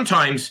 Because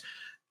sometimes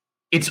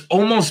it's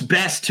almost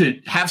best to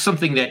have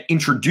something that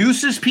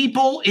introduces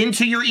people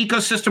into your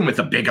ecosystem with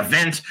a big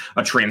event,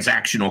 a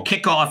transactional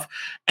kickoff.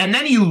 And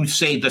then you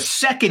say the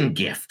second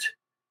gift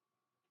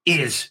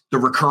is the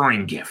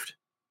recurring gift.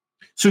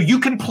 So you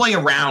can play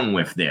around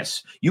with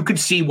this. You can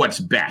see what's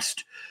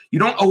best. You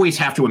don't always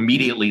have to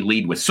immediately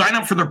lead with sign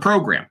up for the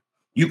program.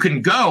 You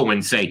can go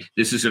and say,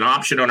 this is an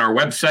option on our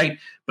website,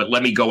 but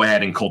let me go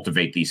ahead and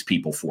cultivate these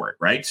people for it,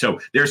 right?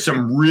 So there's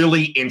some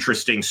really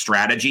interesting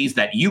strategies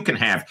that you can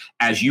have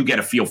as you get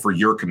a feel for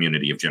your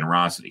community of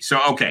generosity.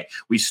 So, okay,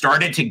 we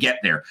started to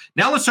get there.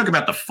 Now let's talk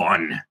about the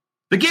fun,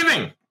 the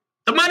giving,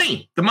 the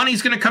money. The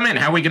money's going to come in.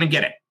 How are we going to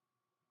get it?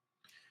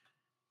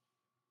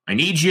 I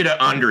need you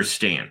to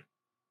understand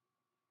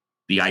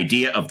the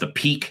idea of the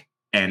peak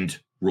end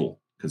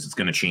rule, because it's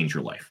going to change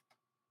your life.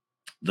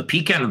 The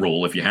peak end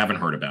rule, if you haven't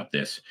heard about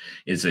this,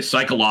 is a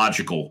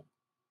psychological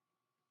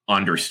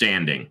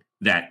understanding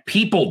that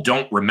people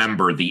don't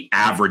remember the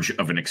average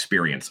of an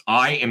experience.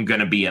 I am going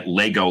to be at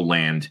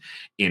Legoland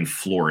in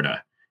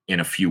Florida in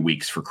a few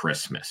weeks for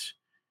Christmas.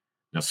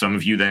 Now, some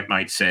of you that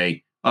might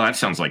say, oh, that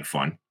sounds like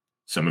fun.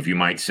 Some of you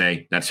might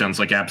say, that sounds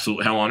like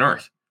absolute hell on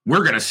earth.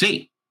 We're going to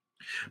see.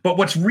 But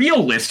what's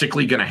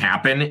realistically going to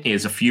happen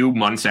is a few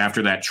months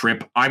after that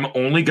trip, I'm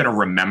only going to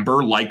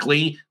remember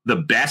likely the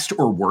best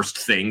or worst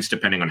things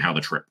depending on how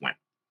the trip went.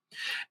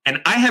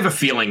 And I have a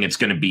feeling it's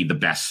going to be the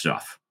best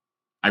stuff.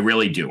 I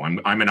really do.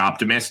 I'm an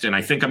optimist, and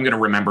I think I'm going to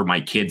remember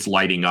my kids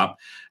lighting up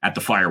at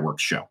the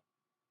fireworks show,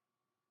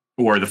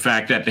 or the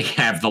fact that they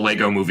have the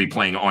Lego movie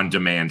playing on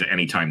demand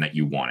anytime that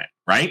you want it,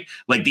 right?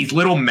 Like these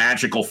little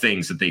magical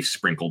things that they've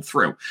sprinkled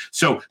through.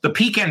 So the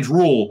peak end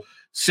rule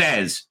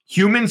says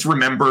humans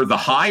remember the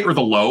high or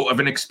the low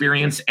of an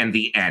experience and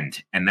the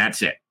end, and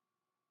that's it.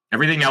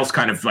 Everything else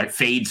kind of like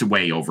fades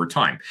away over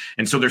time.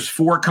 And so there's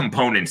 4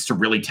 components to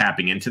really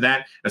tapping into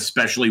that,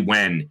 especially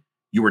when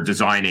you are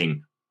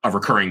designing a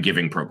recurring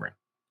giving program.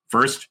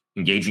 First,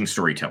 engaging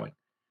storytelling,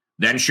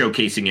 then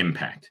showcasing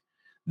impact,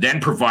 then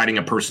providing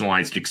a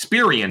personalized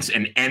experience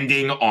and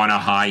ending on a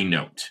high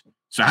note.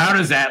 So how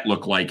does that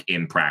look like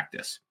in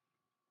practice?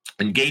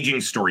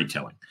 Engaging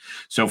storytelling.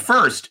 So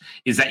first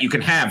is that you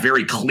can have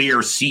very clear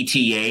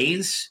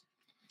CTAs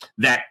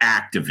that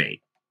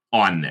activate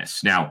on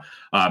this. Now,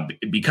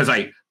 because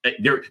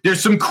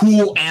there's some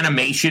cool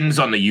animations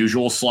on the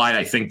usual slide.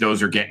 I think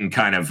those are getting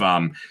kind of,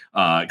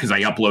 because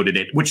I uploaded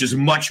it, which is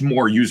much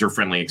more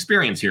user-friendly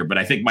experience here, but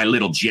I think my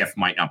little GIF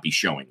might not be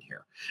showing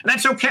here. And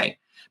that's okay,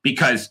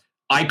 because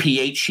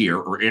IPH here,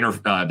 or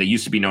they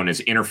used to be known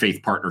as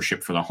Interfaith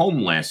Partnership for the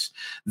Homeless,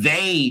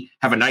 they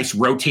have a nice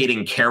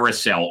rotating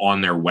carousel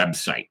on their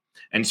website.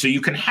 And so you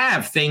can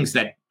have things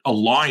that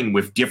align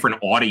with different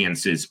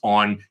audiences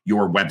on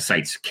your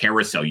website's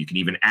carousel. You can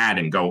even add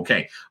and go,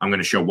 okay, I'm going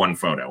to show one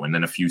photo, and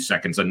then a few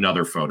seconds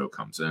another photo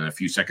comes, and in a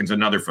few seconds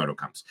another photo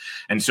comes.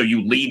 And so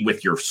you lead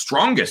with your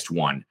strongest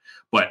one,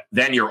 but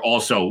then you're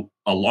also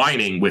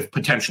aligning with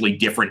potentially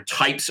different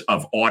types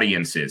of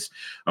audiences.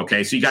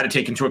 Okay, so you got to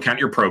take into account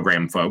your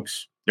program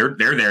folks. They're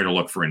there to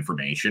look for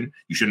information.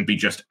 You shouldn't be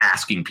just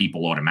asking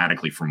people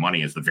automatically for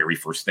money as the very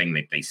first thing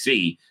that they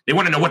see. They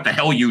want to know what the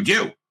hell you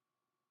do.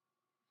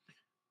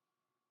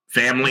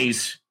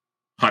 Families,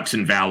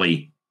 Hudson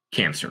Valley,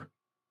 cancer,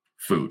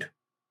 food,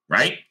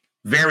 right?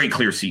 Very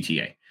clear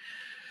CTA.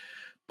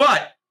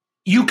 But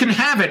you can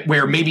have it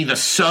where maybe the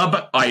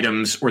sub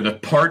items or the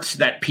parts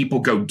that people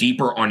go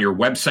deeper on your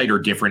website or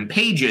different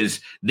pages,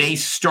 they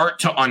start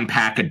to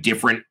unpack a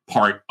different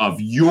part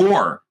of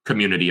your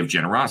community of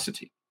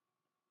generosity.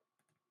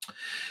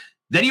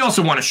 Then you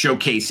also want to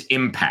showcase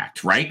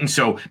impact, right? And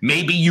so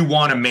maybe you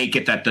want to make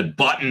it that the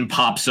button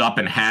pops up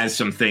and has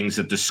some things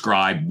that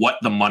describe what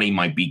the money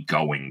might be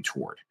going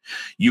toward.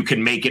 You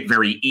can make it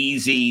very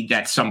easy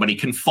that somebody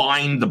can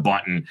find the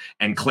button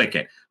and click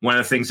it. One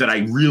of the things that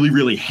I really,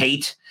 really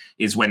hate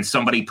is when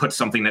somebody puts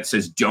something that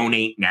says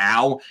donate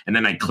now, and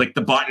then I click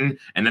the button,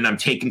 and then I'm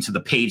taken to the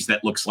page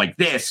that looks like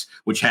this,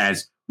 which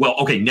has, well,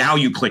 okay, now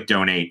you click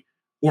donate,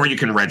 or you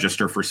can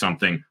register for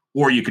something,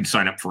 or you can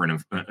sign up for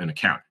an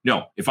account.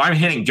 No, if I'm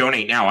hitting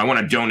donate now, I want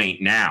to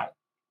donate now.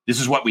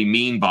 This is what we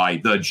mean by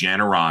the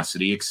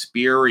generosity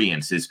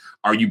experiences.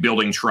 Are you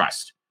building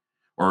trust?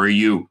 Or are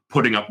you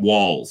putting up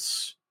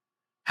walls?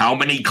 How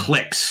many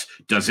clicks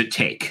does it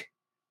take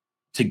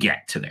to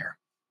get to there?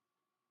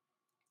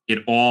 It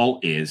all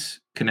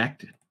is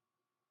connected.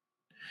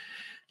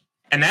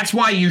 And that's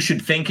why you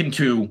should think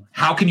into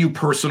how can you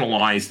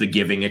personalize the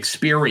giving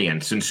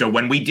experience. And so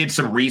when we did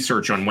some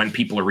research on when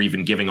people are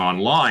even giving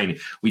online,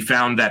 we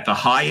found that the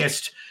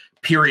highest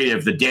period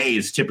of the day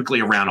is typically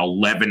around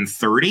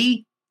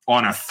 11:30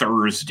 on a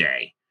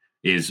Thursday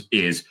is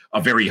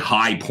a very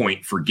high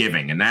point for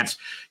giving. And that's,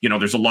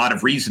 there's a lot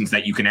of reasons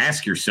that you can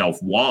ask yourself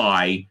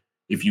why,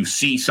 if you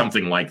see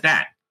something like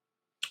that,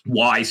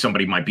 why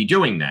somebody might be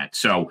doing that.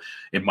 So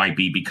it might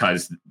be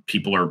because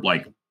people are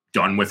like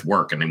done with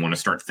work and they want to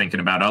start thinking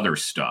about other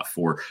stuff,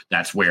 or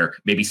that's where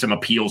maybe some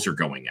appeals are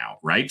going out,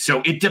 right?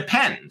 So it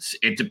depends.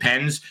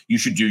 You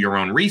should do your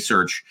own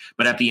research,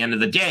 but at the end of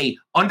the day,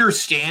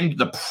 understand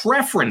the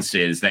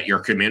preferences that your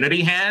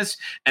community has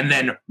and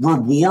then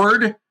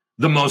reward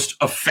the most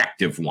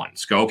effective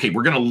ones. Go, okay,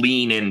 we're going to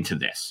lean into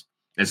this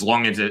as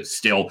long as it's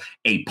still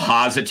a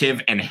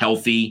positive and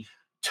healthy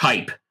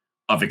type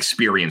of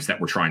experience that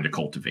we're trying to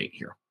cultivate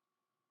here.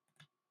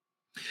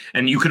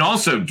 And you can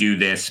also do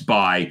this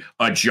by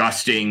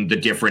adjusting the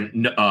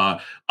different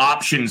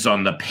options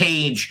on the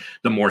page.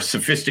 The more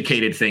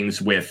sophisticated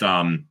things with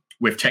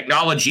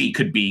technology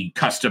could be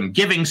custom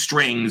giving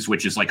strings,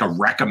 which is like a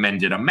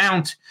recommended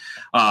amount,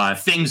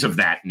 things of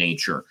that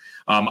nature.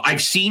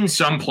 I've seen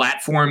some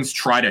platforms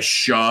try to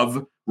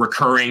shove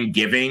recurring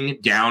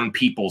giving down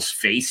people's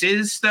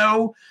faces,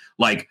 though.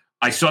 Like,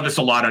 I saw this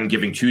a lot on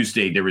Giving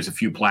Tuesday. There was a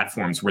few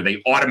platforms where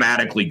they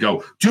automatically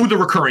go, do the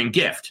recurring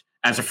gift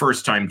as a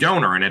first-time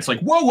donor. And it's like,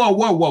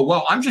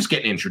 whoa. I'm just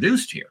getting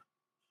introduced here.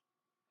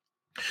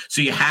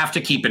 So you have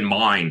to keep in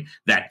mind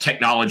that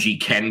technology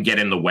can get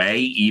in the way,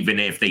 even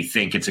if they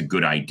think it's a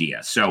good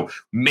idea. So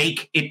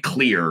make it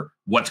clear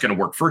what's going to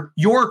work for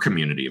your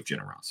community of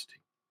generosity.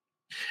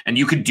 And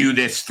you could do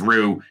this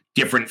through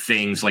different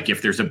things. Like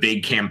if there's a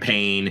big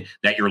campaign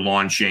that you're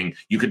launching,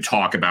 you could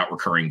talk about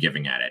recurring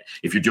giving at it.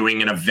 If you're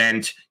doing an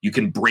event, you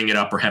can bring it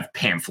up or have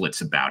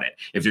pamphlets about it.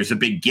 If there's a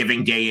big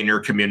giving day in your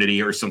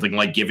community or something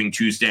like Giving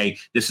Tuesday,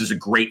 this is a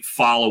great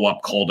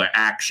follow-up call to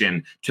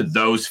action to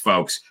those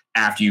folks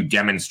after you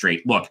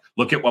demonstrate,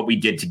 look at what we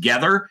did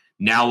together.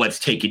 Now let's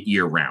take it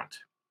year round.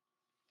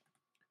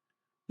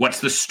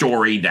 What's the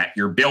story that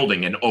you're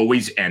building, and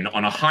always end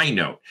on a high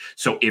note.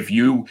 So if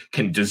you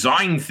can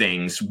design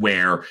things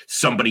where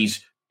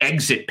somebody's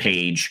exit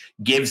page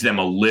gives them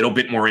a little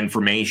bit more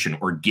information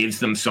or gives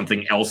them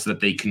something else that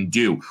they can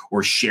do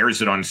or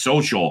shares it on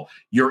social,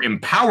 you're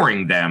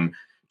empowering them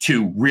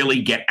to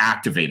really get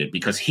activated.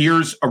 Because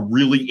here's a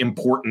really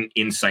important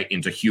insight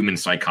into human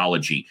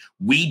psychology.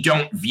 We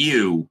don't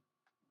view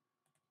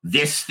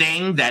this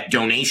thing, that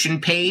donation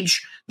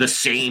page, the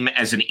same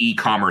as an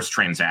e-commerce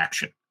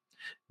transaction.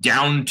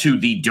 Down to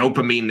the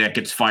dopamine that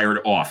gets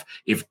fired off.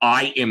 If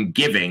I am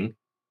giving,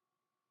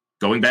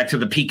 going back to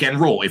the peak end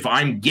rule, if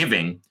I'm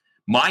giving,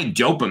 my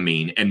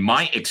dopamine and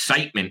my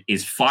excitement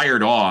is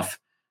fired off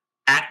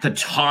at the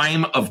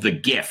time of the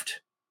gift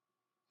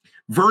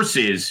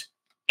versus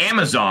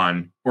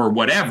Amazon or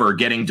whatever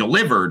getting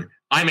delivered.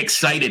 I'm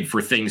excited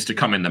for things to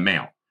come in the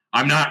mail.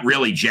 I'm not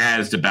really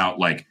jazzed about,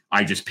 like,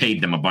 I just paid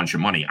them a bunch of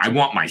money. I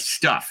want my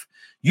stuff.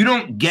 You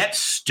don't get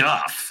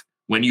stuff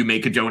when you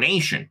make a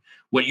donation.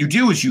 What you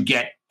do is you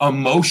get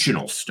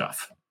emotional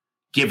stuff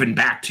given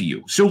back to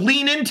you. So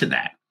lean into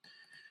that.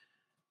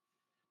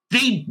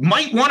 They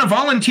might want to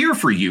volunteer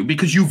for you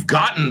because you've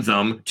gotten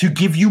them to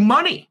give you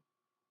money.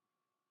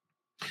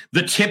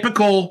 The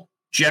typical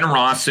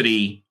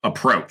generosity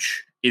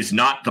approach is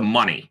not the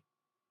money.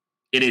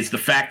 It is the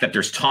fact that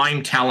there's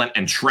time, talent,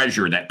 and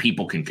treasure that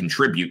people can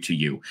contribute to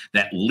you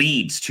that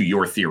leads to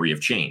your theory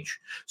of change.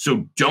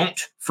 So don't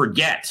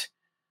forget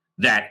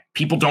that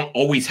people don't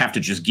always have to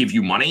just give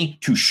you money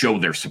to show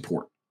their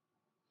support.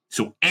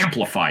 So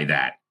amplify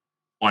that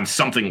on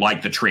something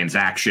like the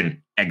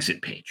transaction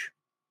exit page.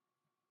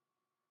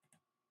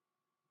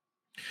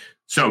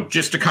 So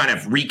just to kind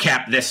of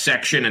recap this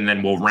section, and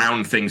then we'll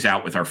round things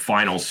out with our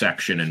final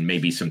section and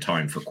maybe some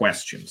time for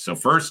questions. So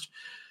first,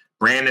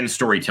 brand and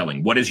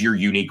storytelling. What is your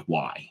unique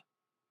why?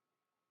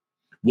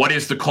 What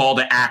is the call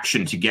to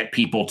action to get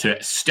people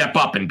to step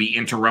up and be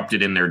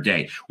interrupted in their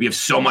day? We have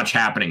so much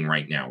happening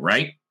right now,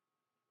 right?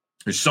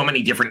 There's so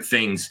many different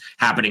things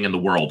happening in the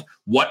world.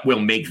 What will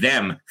make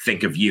them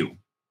think of you?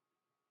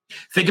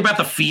 Think about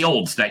the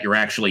fields that you're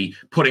actually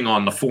putting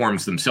on the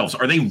forms themselves.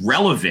 Are they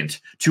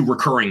relevant to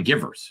recurring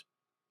givers?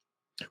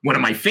 One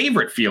of my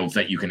favorite fields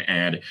that you can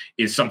add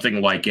is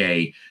something like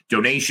a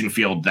donation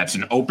field that's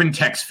an open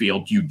text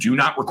field. You do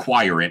not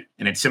require it,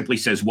 and it simply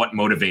says what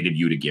motivated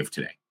you to give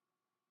today.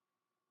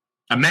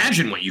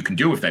 Imagine what you can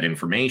do with that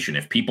information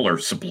if people are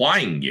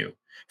supplying you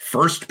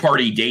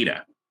first-party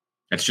data.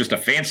 That's just a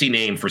fancy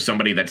name for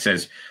somebody that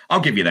says, I'll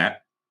give you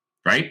that,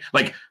 right?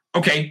 Like,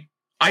 okay,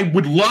 I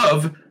would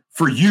love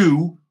for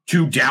you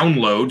to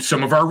download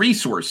some of our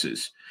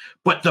resources.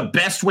 But the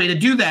best way to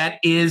do that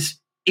is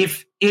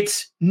if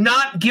it's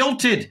not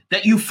guilted,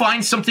 that you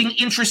find something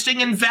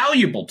interesting and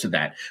valuable to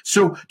that.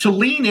 So to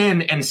lean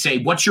in and say,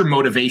 what's your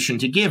motivation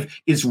to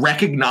give is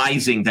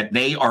recognizing that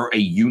they are a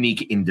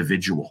unique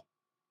individual.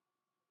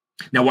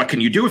 Now, what can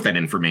you do with that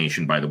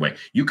information, by the way?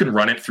 You can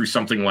run it through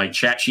something like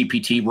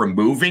ChatGPT,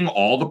 removing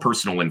all the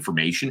personal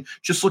information,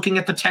 just looking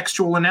at the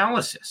textual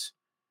analysis.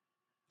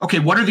 Okay,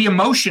 what are the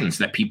emotions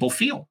that people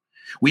feel?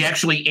 We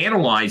actually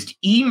analyzed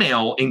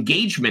email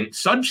engagement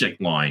subject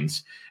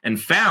lines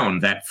and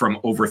found that from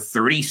over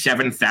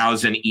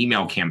 37,000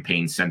 email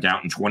campaigns sent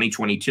out in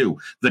 2022,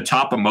 the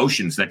top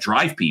emotions that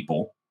drive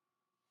people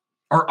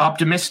are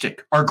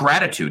optimistic, are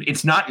gratitude.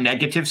 It's not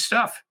negative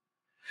stuff.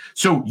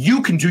 So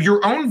you can do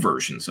your own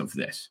versions of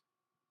this.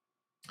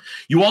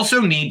 You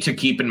also need to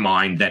keep in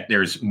mind that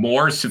there's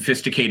more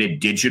sophisticated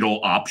digital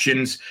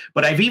options,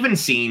 but I've even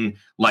seen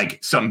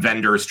like some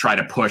vendors try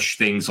to push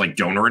things like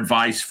donor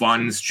advised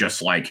funds,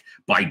 just like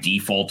by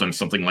default on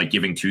something like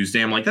Giving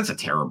Tuesday. I'm like, that's a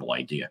terrible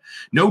idea.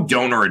 No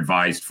donor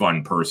advised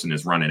fund person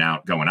is running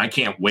out going, I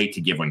can't wait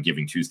to give on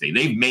Giving Tuesday.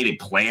 They've made a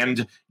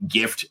planned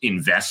gift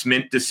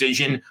investment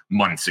decision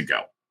months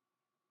ago.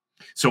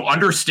 So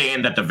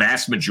understand that the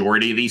vast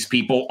majority of these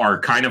people are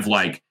kind of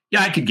like,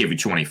 yeah, I could give you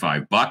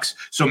 $25.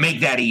 So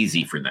make that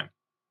easy for them.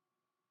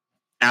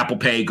 Apple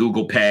Pay,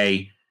 Google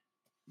Pay,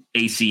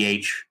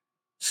 ACH,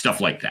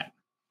 stuff like that.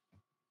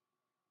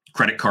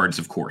 Credit cards,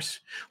 of course.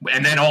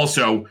 And then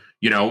also,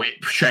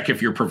 check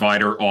if your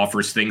provider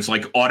offers things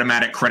like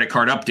automatic credit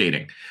card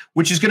updating,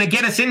 which is going to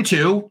get us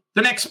into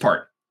the next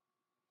part.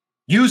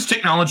 Use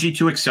technology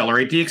to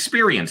accelerate the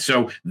experience.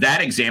 So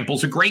that example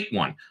is a great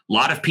one. A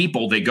lot of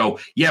people, they go,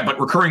 yeah,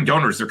 but recurring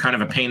donors, they're kind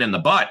of a pain in the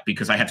butt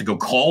because I had to go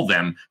call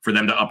them for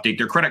them to update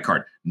their credit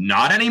card.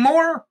 Not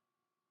anymore.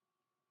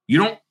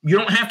 You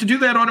don't have to do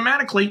that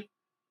automatically.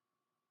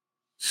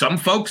 Some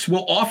folks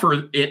will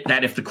offer it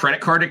that if the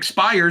credit card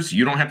expires,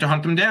 you don't have to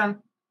hunt them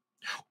down.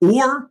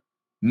 Or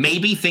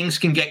maybe things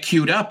can get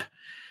queued up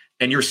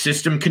and your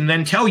system can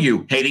then tell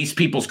you, hey, these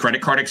people's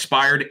credit card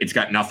expired. It's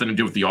got nothing to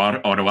do with the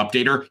auto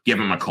updater. Give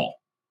them a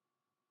call.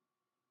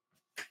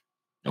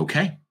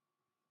 Okay.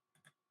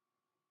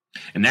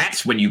 And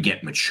that's when you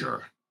get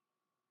mature.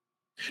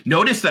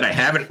 Notice that I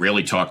haven't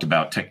really talked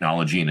about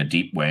technology in a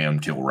deep way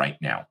until right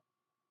now.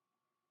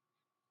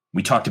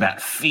 We talked about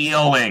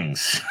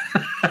feelings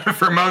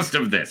for most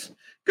of this.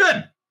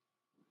 Good.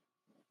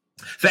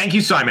 Thank you,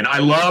 Simon. I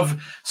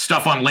love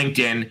stuff on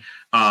LinkedIn.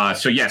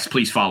 So yes,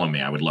 please follow me.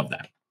 I would love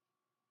that.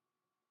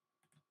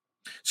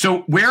 So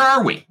where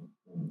are we?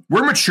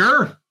 We're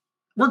mature.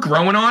 We're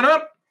growing on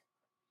up.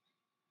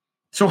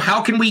 So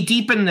how can we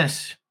deepen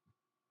this?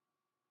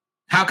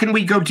 How can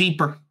we go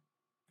deeper?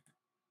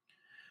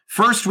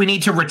 First, we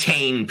need to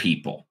retain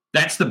people.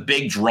 That's the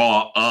big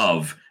draw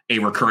of a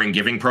recurring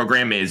giving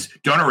program is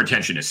donor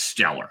retention is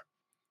stellar.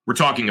 We're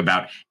talking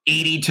about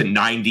 80 to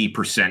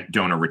 90%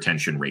 donor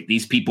retention rate.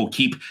 These people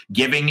keep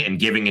giving and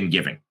giving and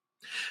giving.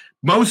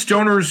 Most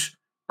donors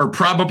are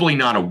probably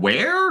not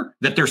aware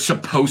that they're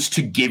supposed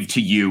to give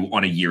to you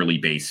on a yearly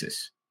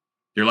basis.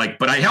 They're like,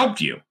 but I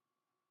helped you.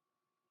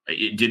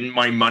 Didn't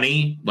my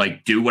money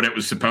do what it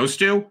was supposed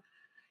to?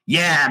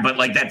 Yeah, but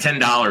that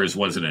 $10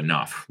 wasn't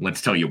enough.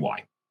 Let's tell you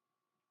why.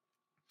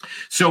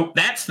 So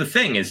that's the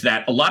thing, is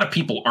that a lot of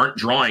people aren't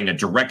drawing a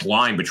direct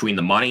line between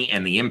the money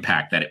and the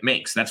impact that it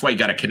makes. That's why you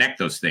got to connect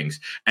those things.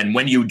 And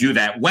when you do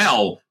that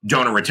well,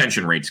 donor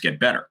retention rates get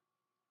better.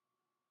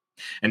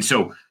 And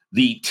so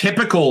the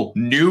typical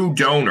new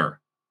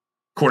donor,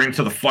 according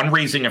to the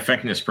Fundraising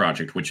Effectiveness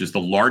Project, which is the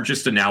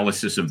largest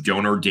analysis of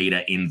donor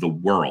data in the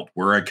world,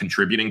 we're a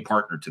contributing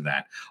partner to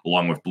that,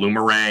 along with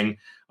Bloomerang,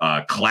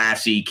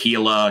 Classy,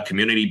 Keela,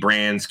 Community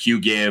Brands,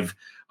 QGive,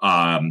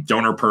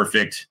 Donor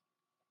Perfect,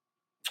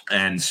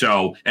 and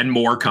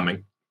more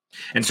coming.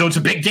 And so it's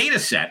a big data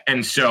set.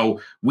 And so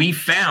we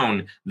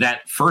found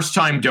that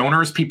first-time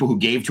donors, people who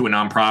gave to a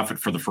nonprofit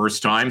for the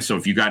first time, so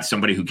if you got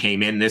somebody who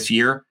came in this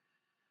year,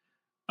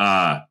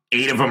 8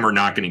 of them are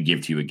not going to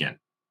give to you again,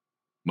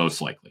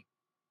 most likely.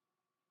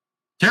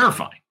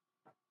 Terrifying.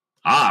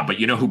 But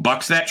you know who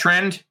bucks that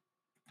trend?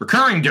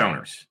 Recurring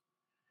donors.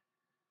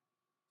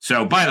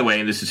 So, by the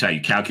way, this is how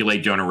you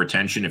calculate donor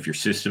retention if your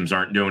systems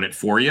aren't doing it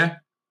for you.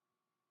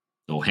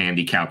 Little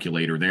handy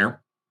calculator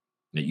there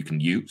that you can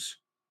use.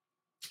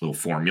 Little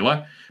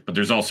formula. But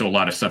there's also a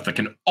lot of stuff that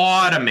can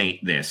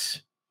automate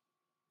this.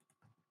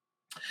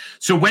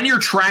 So when you're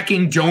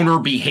tracking donor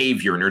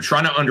behavior and you're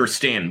trying to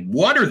understand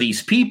what are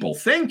these people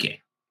thinking,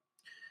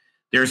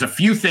 there's a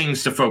few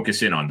things to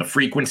focus in on. The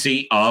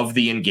frequency of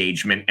the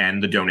engagement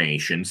and the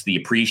donations, the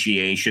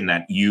appreciation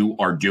that you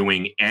are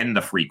doing and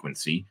the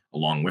frequency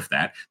along with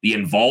that, the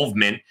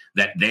involvement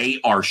that they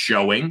are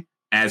showing,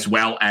 as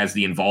well as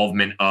the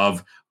involvement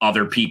of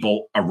other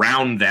people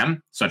around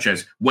them, such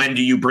as when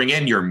do you bring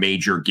in your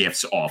major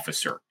gifts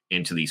officer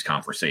into these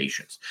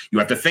conversations? You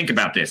have to think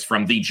about this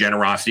from the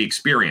generosity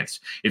experience.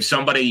 If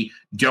somebody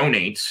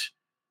donates,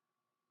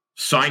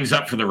 signs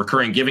up for the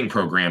recurring giving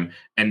program,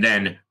 and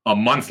then a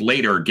month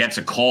later gets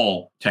a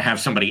call to have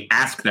somebody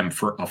ask them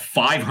for a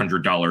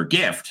 $500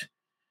 gift,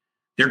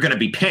 they're going to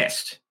be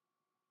pissed.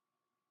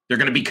 They're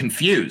going to be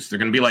confused. They're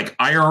going to be like,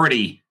 I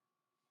already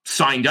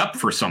signed up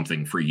for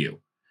something for you.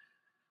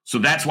 So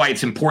that's why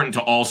it's important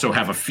to also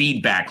have a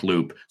feedback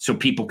loop so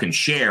people can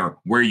share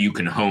where you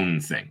can hone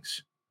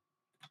things.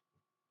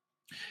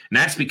 And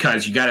that's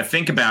because you got to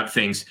think about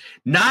things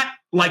not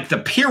like the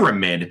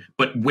pyramid,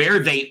 but where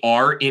they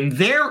are in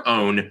their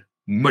own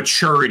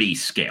maturity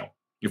scale.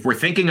 If we're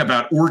thinking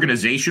about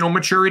organizational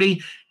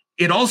maturity,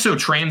 it also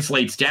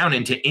translates down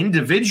into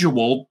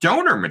individual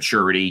donor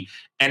maturity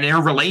and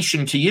their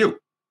relation to you.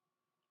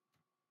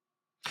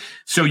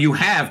 So you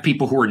have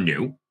people who are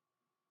new.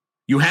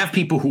 You have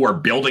people who are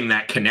building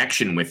that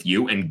connection with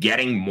you and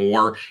getting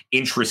more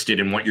interested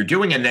in what you're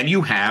doing. And then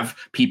you have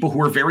people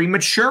who are very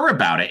mature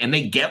about it and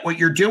they get what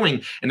you're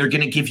doing and they're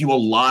going to give you a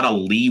lot of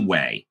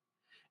leeway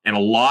and a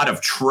lot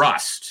of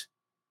trust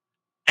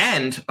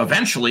and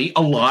eventually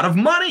a lot of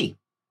money.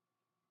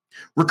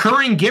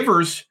 Recurring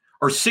givers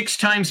are 6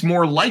 times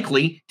more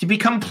likely to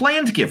become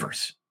planned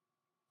givers.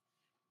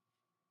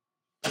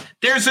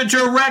 There's a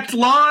direct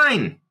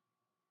line.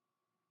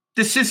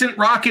 This isn't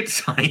rocket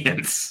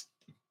science.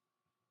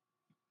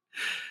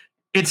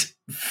 It's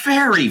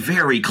very,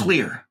 very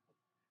clear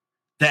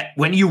that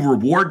when you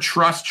reward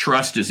trust,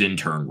 trust is in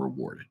turn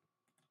rewarded.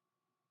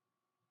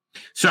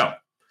 So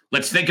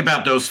let's think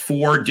about those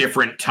 4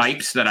 different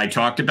types that I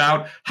talked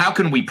about. How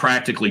can we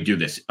practically do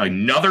this?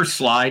 Another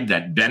slide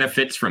that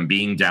benefits from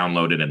being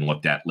downloaded and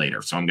looked at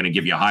later. So I'm going to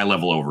give you a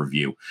high-level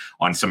overview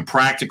on some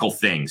practical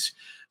things.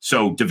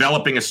 So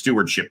developing a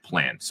stewardship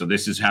plan. So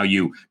this is how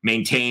you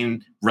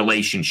maintain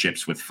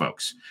relationships with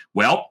folks.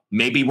 Well,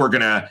 maybe we're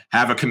going to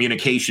have a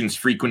communications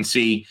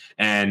frequency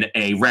and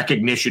a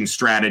recognition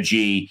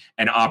strategy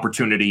and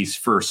opportunities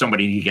for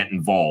somebody to get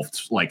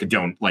involved, like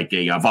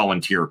a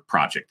volunteer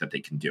project that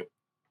they can do.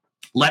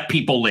 Let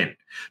people in.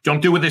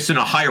 Don't do this in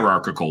a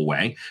hierarchical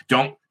way.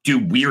 Don't do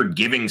weird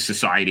giving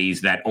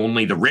societies that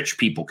only the rich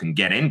people can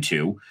get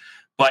into.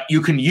 But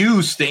you can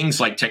use things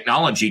like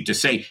technology to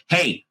say,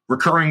 hey,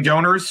 recurring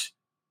donors,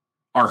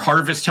 our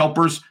harvest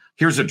helpers,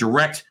 here's a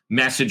direct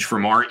message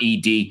from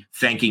RED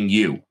thanking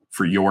you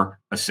for your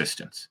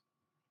assistance.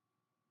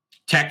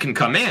 Tech can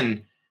come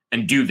in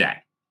and do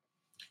that.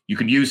 You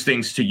can use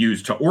things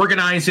to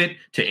organize it,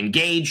 to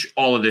engage,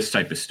 all of this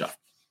type of stuff.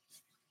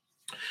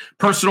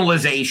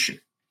 Personalization.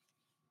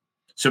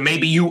 So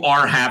maybe you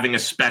are having a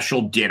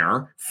special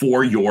dinner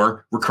for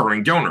your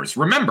recurring donors.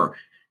 Remember,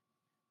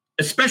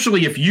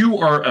 especially if you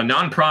are a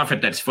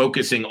nonprofit that's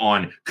focusing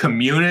on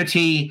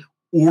community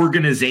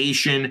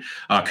organization,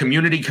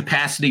 community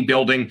capacity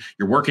building,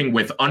 you're working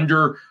with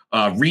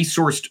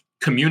under-resourced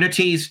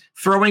communities,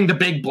 throwing the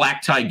big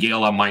black tie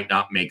gala might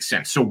not make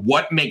sense. So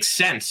what makes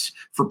sense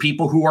for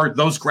people who are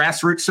those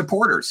grassroots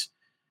supporters?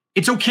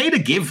 It's okay to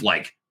give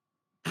like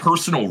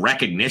personal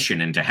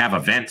recognition and to have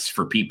events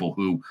for people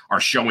who are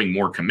showing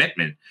more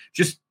commitment.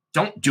 Just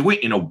don't do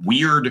it in a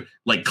weird,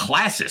 like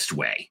classist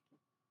way.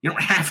 You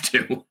don't have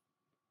to.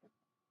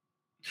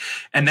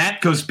 And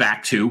that goes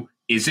back to,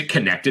 is it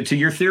connected to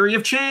your theory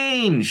of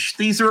change?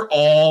 These are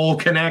all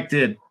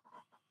connected.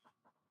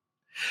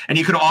 And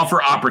you can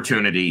offer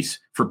opportunities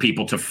for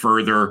people to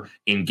further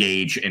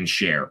engage and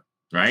share,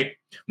 right?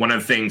 One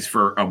of the things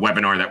for a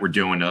webinar that we're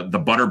doing, the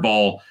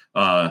Butterball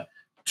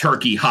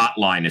turkey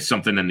hotline is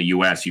something in the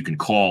US you can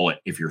call it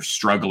if you're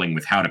struggling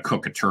with how to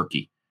cook a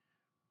turkey,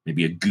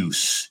 maybe a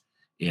goose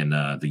in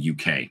the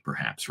UK,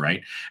 perhaps,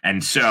 right?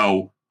 And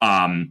so,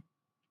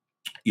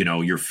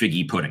 your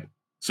figgy pudding.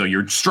 So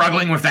you're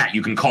struggling with that.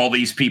 You can call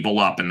these people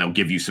up and they'll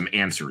give you some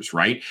answers,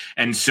 right?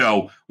 And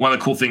so one of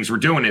the cool things we're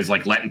doing is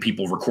like letting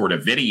people record a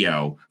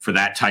video for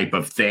that type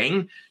of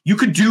thing. You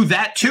could do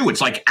that too.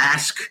 It's like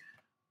ask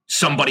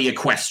somebody a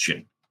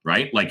question,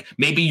 right? Like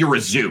maybe you're a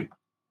zoo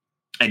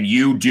and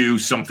you do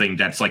something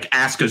that's like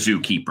ask a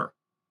zookeeper.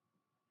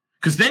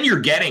 Because then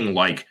you're getting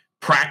like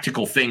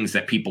practical things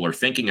that people are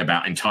thinking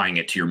about and tying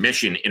it to your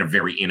mission in a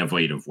very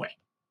innovative way.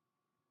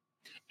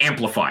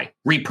 Amplify,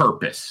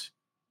 repurpose,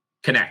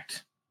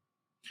 connect.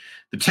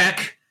 The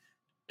tech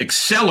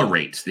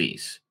accelerates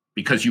these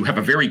because you have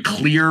a very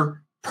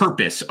clear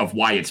purpose of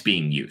why it's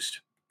being used.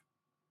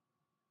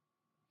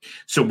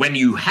 So when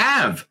you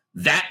have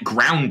that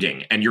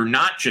grounding and you're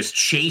not just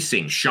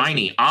chasing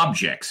shiny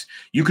objects,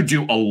 you could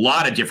do a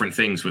lot of different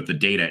things with the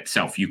data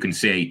itself. You can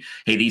say,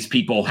 hey, these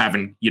people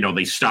haven't,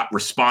 they stopped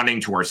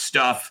responding to our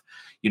stuff.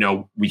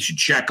 We should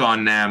check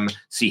on them,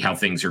 see how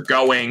things are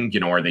going.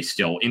 Are they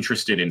still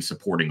interested in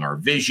supporting our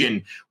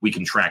vision? We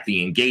can track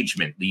the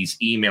engagement. These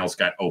emails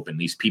got open.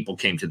 These people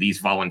came to these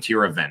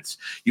volunteer events.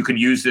 You can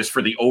use this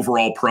for the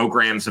overall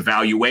program's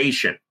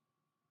evaluation.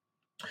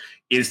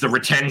 Is the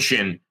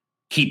retention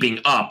keeping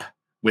up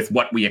with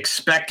what we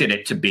expected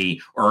it to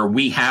be? Or are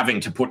we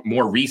having to put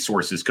more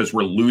resources because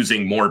we're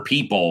losing more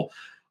people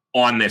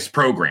on this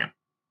program?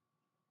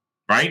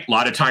 Right? A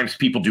lot of times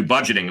people do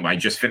budgeting. I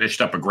just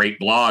finished up a great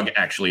blog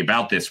actually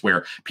about this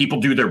where people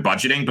do their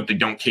budgeting, but they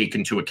don't take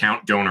into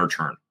account donor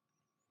turn.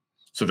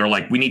 So they're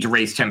like, we need to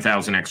raise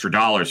 $10,000 extra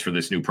for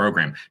this new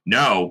program.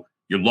 No,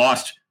 you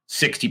lost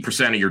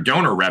 60% of your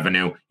donor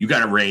revenue. You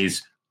got to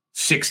raise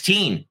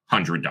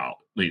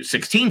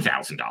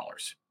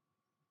 $16,000.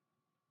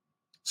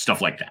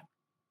 Stuff like that.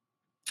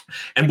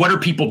 And what are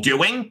people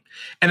doing?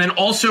 And then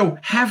also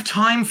have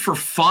time for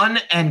fun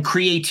and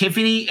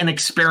creativity and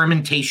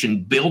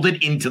experimentation. Build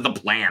it into the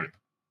plan.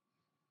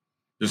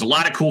 There's a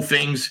lot of cool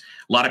things,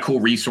 a lot of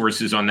cool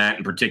resources on that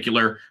in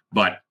particular,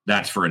 but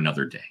that's for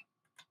another day.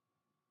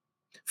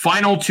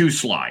 Final two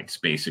slides,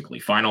 basically.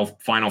 Final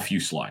few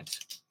slides.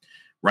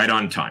 Right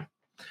on time.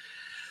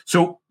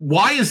 So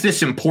why is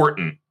this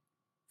important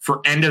for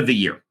end of the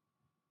year?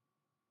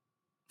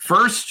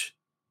 First,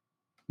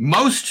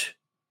 most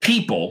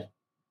people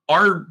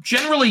are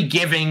generally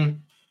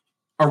giving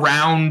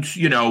around,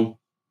 the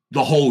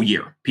whole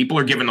year. People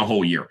are giving the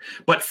whole year.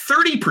 But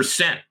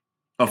 30%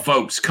 of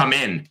folks come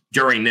in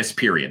during this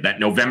period, that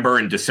November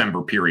and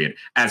December period,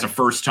 as a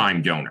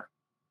first-time donor.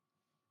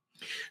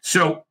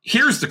 So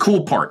here's the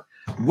cool part.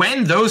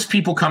 When those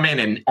people come in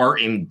and are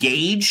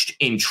engaged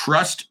in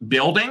trust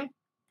building,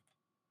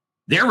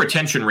 their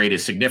retention rate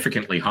is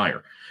significantly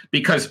higher.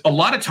 Because a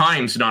lot of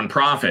times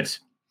nonprofits,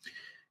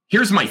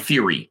 here's my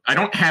theory. I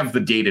don't have the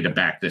data to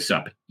back this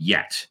up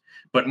yet,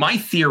 but my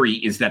theory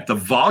is that the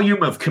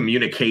volume of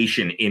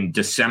communication in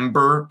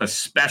December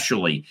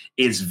especially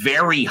is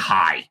very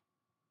high.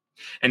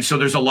 And so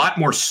there's a lot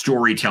more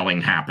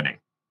storytelling happening.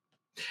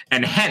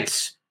 And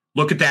hence,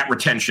 look at that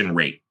retention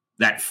rate,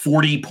 that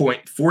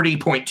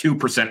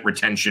 40.2%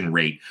 retention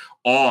rate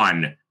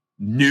on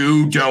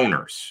new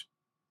donors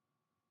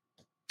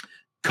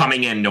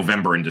coming in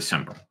November and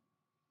December.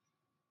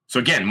 So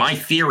again, my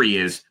theory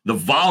is the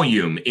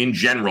volume in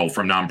general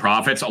from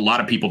nonprofits, a lot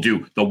of people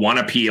do the one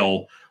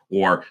appeal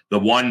or the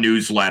one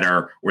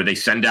newsletter, or they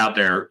send out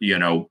their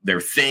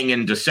thing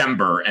in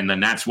December, and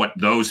then that's what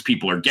those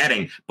people are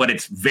getting. But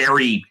it's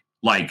very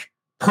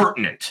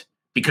pertinent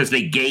because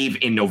they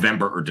gave in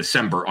November or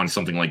December on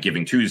something like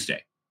Giving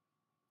Tuesday.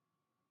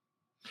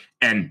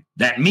 And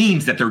that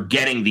means that they're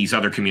getting these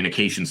other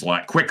communications a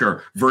lot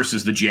quicker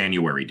versus the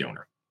January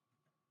donor.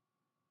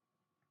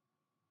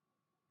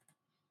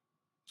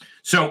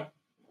 So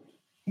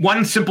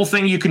one simple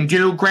thing you can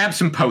do, grab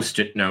some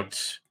Post-it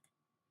notes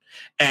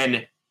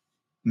and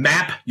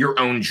map your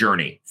own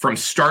journey from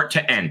start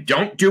to end.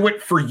 Don't do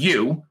it for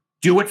you.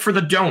 Do it for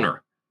the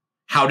donor.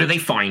 How do they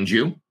find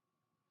you?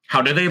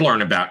 How do they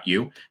learn about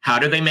you? How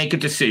do they make a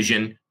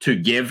decision to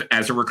give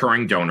as a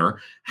recurring donor?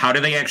 How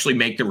do they actually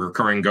make the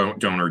recurring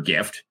donor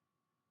gift?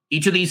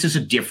 Each of these is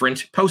a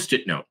different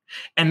Post-it note.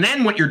 And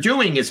then what you're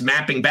doing is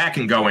mapping back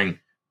and going,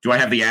 do I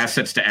have the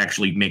assets to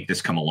actually make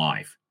this come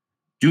alive?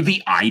 Do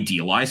the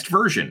idealized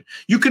version.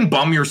 You can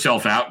bum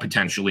yourself out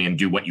potentially and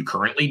do what you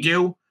currently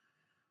do,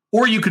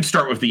 or you could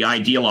start with the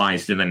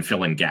idealized and then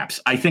fill in gaps.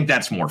 I think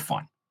that's more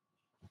fun.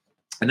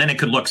 And then it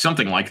could look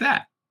something like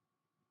that.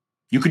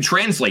 You could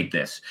translate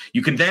this.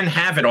 You can then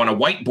have it on a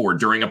whiteboard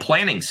during a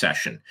planning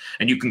session.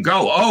 And you can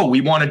go, oh,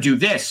 we want to do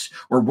this.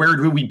 Or where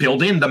do we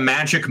build in the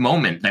magic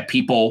moment that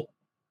people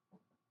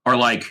are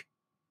like,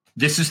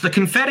 this is the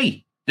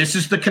confetti. This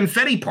is the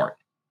confetti part.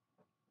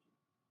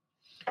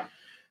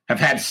 Have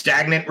had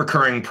stagnant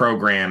recurring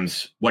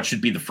programs. What should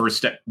be the first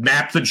step?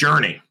 Map the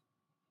journey.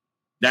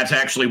 That's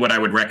actually what I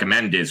would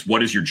recommend is, what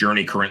does your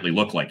journey currently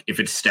look like? If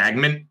it's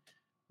stagnant,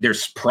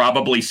 there's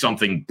probably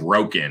something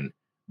broken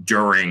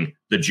during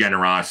the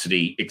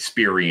generosity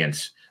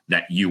experience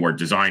that you are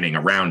designing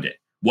around it.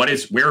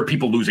 Where are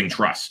people losing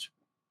trust?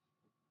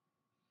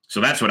 So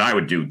that's what I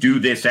would do. Do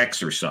this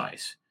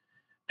exercise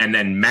and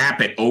then map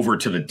it over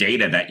to the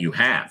data that you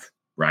have,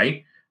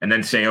 right? And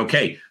then say,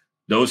 okay,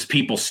 those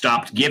people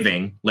stopped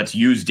giving. Let's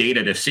use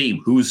data to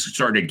see who's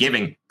started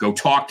giving. Go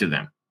talk to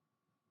them.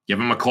 Give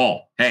them a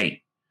call.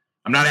 Hey,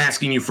 I'm not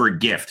asking you for a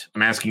gift.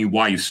 I'm asking you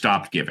why you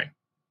stopped giving.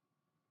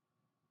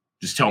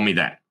 Just tell me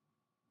that.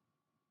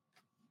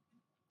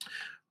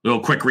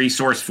 Little quick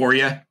resource for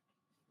you.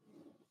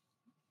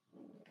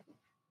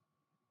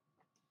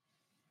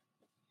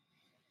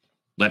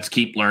 Let's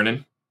keep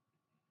learning.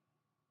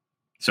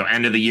 So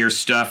end of the year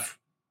stuff.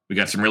 We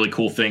got some really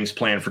cool things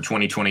planned for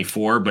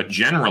 2024, but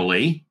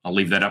generally, I'll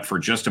leave that up for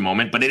just a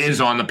moment, but it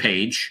is on the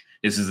page.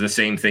 This is the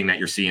same thing that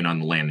you're seeing on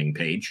the landing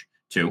page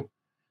too.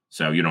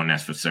 So you don't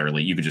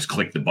necessarily, you could just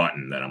click the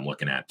button that I'm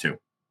looking at too.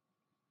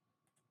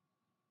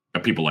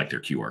 But people like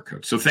their QR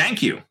code. So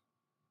thank you.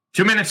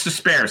 2 minutes to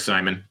spare,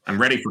 Simon.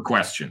 I'm ready for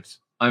questions.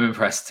 I'm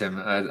impressed, Tim,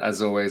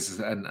 as always,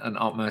 an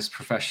utmost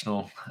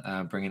professional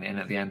bringing it in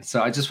at the end.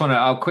 So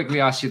I'll quickly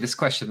ask you this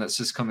question that's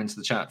just come into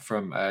the chat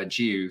from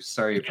Giu.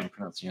 Sorry if I'm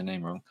pronouncing your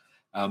name wrong.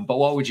 But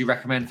what would you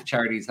recommend for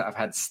charities that have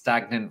had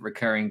stagnant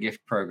recurring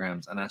gift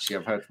programs? And actually,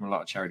 I've heard from a lot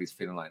of charities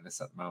feeling like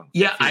this at the moment.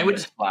 Yeah, I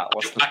would.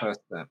 What's the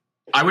first step?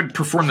 I would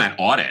perform that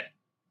audit.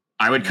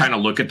 I would kind of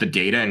look at the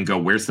data and go,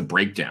 where's the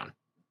breakdown?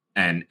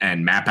 And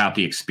map out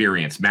the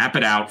experience. Map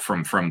it out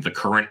from the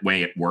current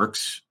way it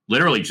works.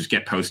 Literally just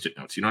get Post-it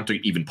notes. You don't have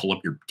to even pull up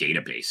your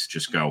database.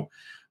 Just go,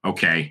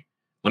 okay,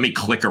 let me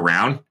click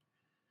around.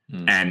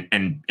 And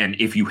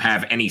if you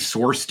have any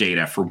source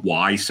data for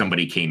why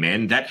somebody came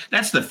in,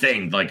 that's the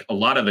thing. Like a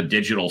lot of the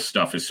digital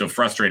stuff is so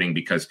frustrating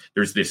because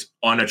there's this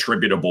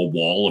unattributable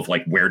wall of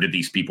like, where did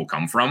these people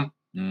come from?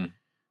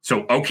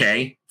 So,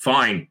 okay,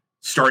 fine.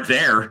 Start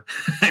there.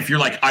 If you're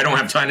like, I don't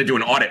have time to do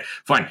an audit,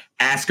 fine.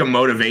 Ask a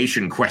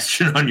motivation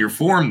question on your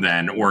form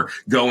then, or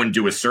go and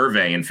do a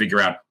survey and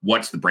figure out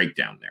what's the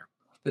breakdown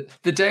there.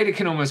 The data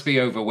can almost be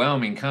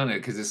overwhelming, can't it?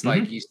 Because it's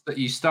like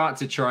you start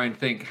to try and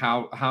think,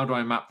 how do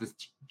I map this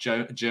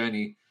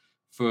journey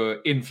for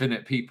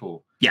infinite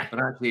people? Yeah.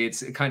 But actually,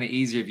 it's kind of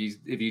easier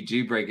if you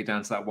do break it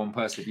down to that one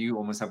person. If you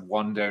almost have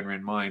one donor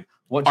in mind,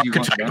 what do you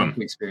want them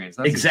to experience?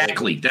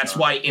 Exactly. That's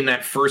why in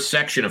that first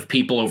section of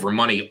People Over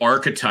Money,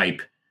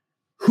 archetype,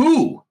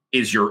 who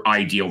is your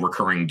ideal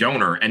recurring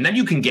donor? And then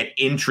you can get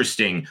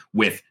interesting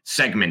with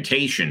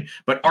segmentation,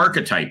 but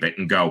archetype it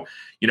and go,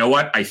 you know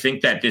what? I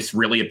think that this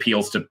really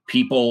appeals to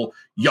people,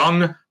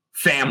 young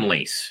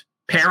families,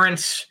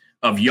 parents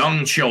of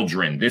young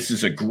children. This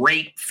is a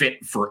great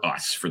fit for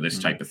us for this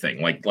type of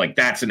thing. Like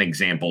that's an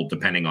example,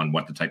 depending on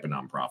what the type of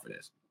nonprofit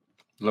is.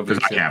 Because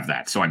I have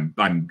that. So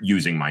I'm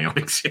using my own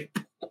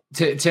example.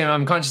 Tim,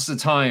 I'm conscious of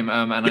time,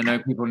 and I know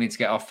people need to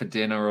get off for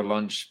dinner or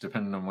lunch,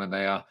 depending on where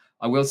they are.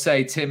 I will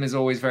say Tim is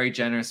always very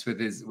generous with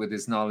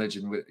his knowledge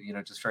and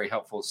just very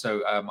helpful.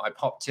 So I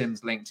popped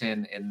Tim's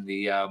LinkedIn in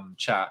the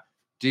chat.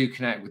 Do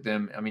connect with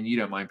them. I mean, you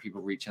don't mind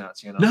people reaching out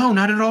to you? No,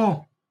 not at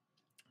all.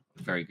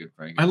 Very good,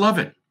 very good. I love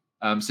it.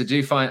 So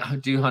do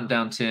hunt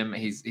down Tim.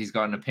 He's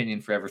got an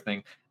opinion for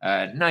everything.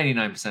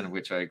 99% of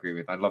which I agree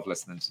with. I love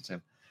listening to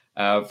Tim.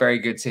 Very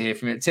good to hear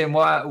from you, Tim.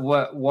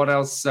 What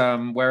else?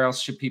 Where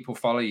else should people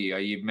follow you? Are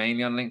you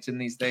mainly on LinkedIn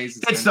these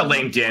days? It's the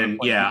LinkedIn.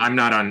 Yeah, I'm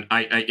not on.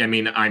 I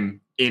mean,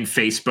 I'm in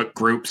Facebook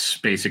groups,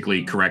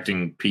 basically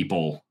correcting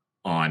people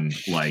on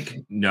like,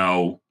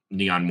 no,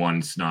 Neon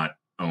One's not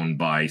owned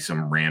by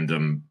some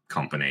random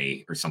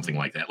company or something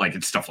like that. Like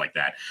it's stuff like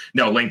that.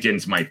 No,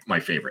 LinkedIn's my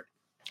favorite.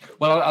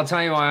 Well, I'll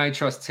tell you why I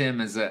trust Tim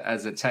as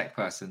a tech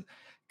person,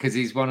 because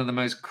he's one of the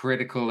most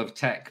critical of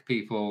tech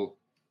people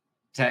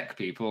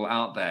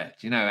out there,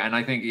 you know. And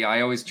I think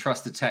I always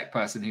trust a tech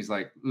person who's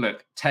like,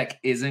 look, tech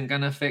isn't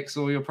going to fix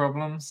all your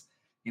problems.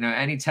 You know,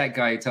 any tech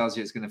guy who tells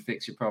you it's going to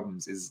fix your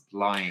problems is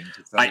lying.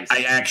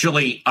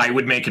 I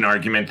would make an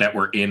argument that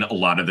we're in a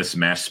lot of this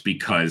mess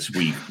because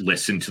we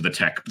listened to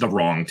the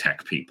wrong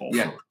tech people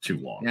for too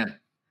long. Yeah.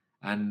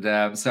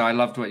 And so I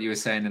loved what you were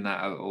saying in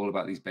that, all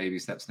about these baby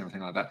steps and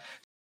everything like that.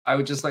 I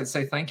would just like to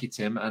say thank you,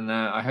 Tim, and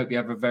I hope you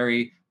have a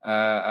very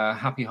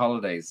happy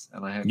holidays,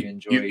 and I hope you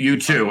enjoy. You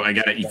too. I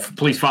got it.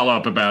 Please follow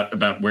up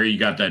about where you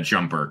got that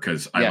jumper,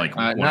 because I want to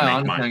make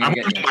mine. I'm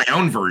going to my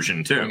own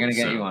version too. I'm going to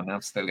get you one.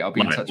 Absolutely, I'll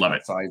be in touch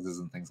with sizes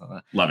and things like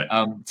that. Love it.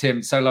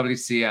 Tim, so lovely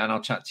to see you, and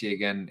I'll chat to you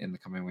again in the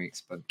coming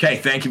weeks. But okay,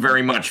 thank you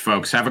very much,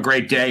 folks. Have a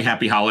great day.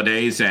 Happy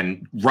holidays,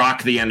 and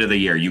rock the end of the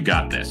year. You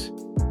got this.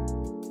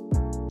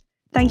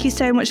 Thank you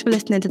so much for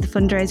listening to the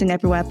Fundraising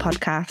Everywhere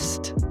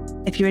podcast.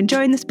 If you're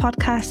enjoying this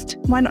podcast,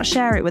 why not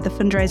share it with a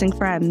fundraising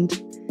friend?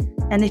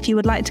 And if you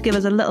would like to give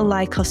us a little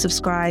like or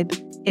subscribe,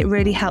 it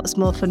really helps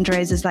more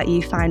fundraisers like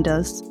you find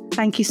us.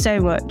 Thank you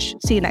so much.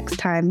 See you next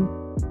time.